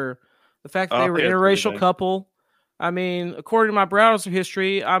leanings or the fact that they were an interracial couple. I mean, according to my browser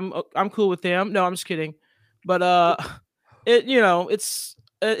history, I'm cool with them. No, I'm just kidding. But it's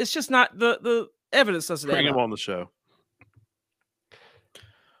just not the evidence doesn't bring add him up. on the show.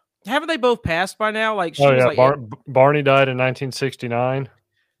 Haven't they both passed by now? Like she was like Barney died in 1969,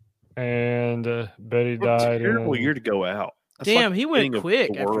 and Betty died. Terrible year to go out. That's damn, like he went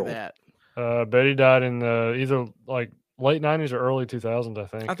quick after that. Betty died in either like late 90s or early 2000s, I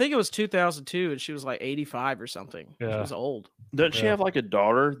think. I think it was 2002, and she was like 85 or something. Yeah. She was old. Doesn't she have like a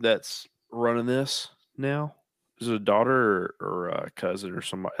daughter that's running this now? Is it a daughter or a cousin or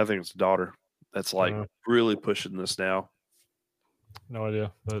somebody? I think it's a daughter that's like really pushing this now. No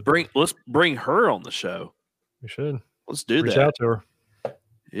idea. But let's bring her on the show. We should. Let's do Reach that. out to her.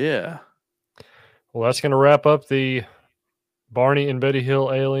 Yeah. Well, that's going to wrap up the Barney and Betty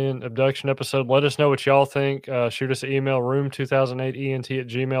Hill alien abduction episode. Let us know what y'all think. Shoot us an email,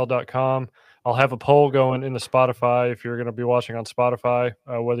 room2008ent@gmail.com. I'll have a poll going in the Spotify if you're going to be watching on Spotify,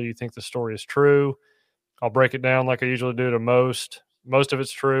 whether you think the story is true. I'll break it down like I usually do to most. Most of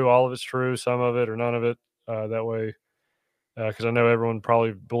it's true, all of it's true, some of it or none of it. That way, because I know everyone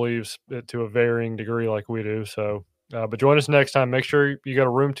probably believes it to a varying degree like we do. So, but join us next time. Make sure you go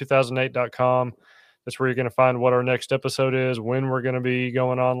to room2008.com. That's where you're going to find what our next episode is, when we're going to be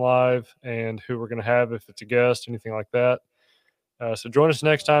going on live, and who we're going to have, if it's a guest, anything like that. So join us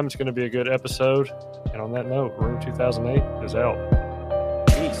next time. It's going to be a good episode. And on that note, Room 2008 is out.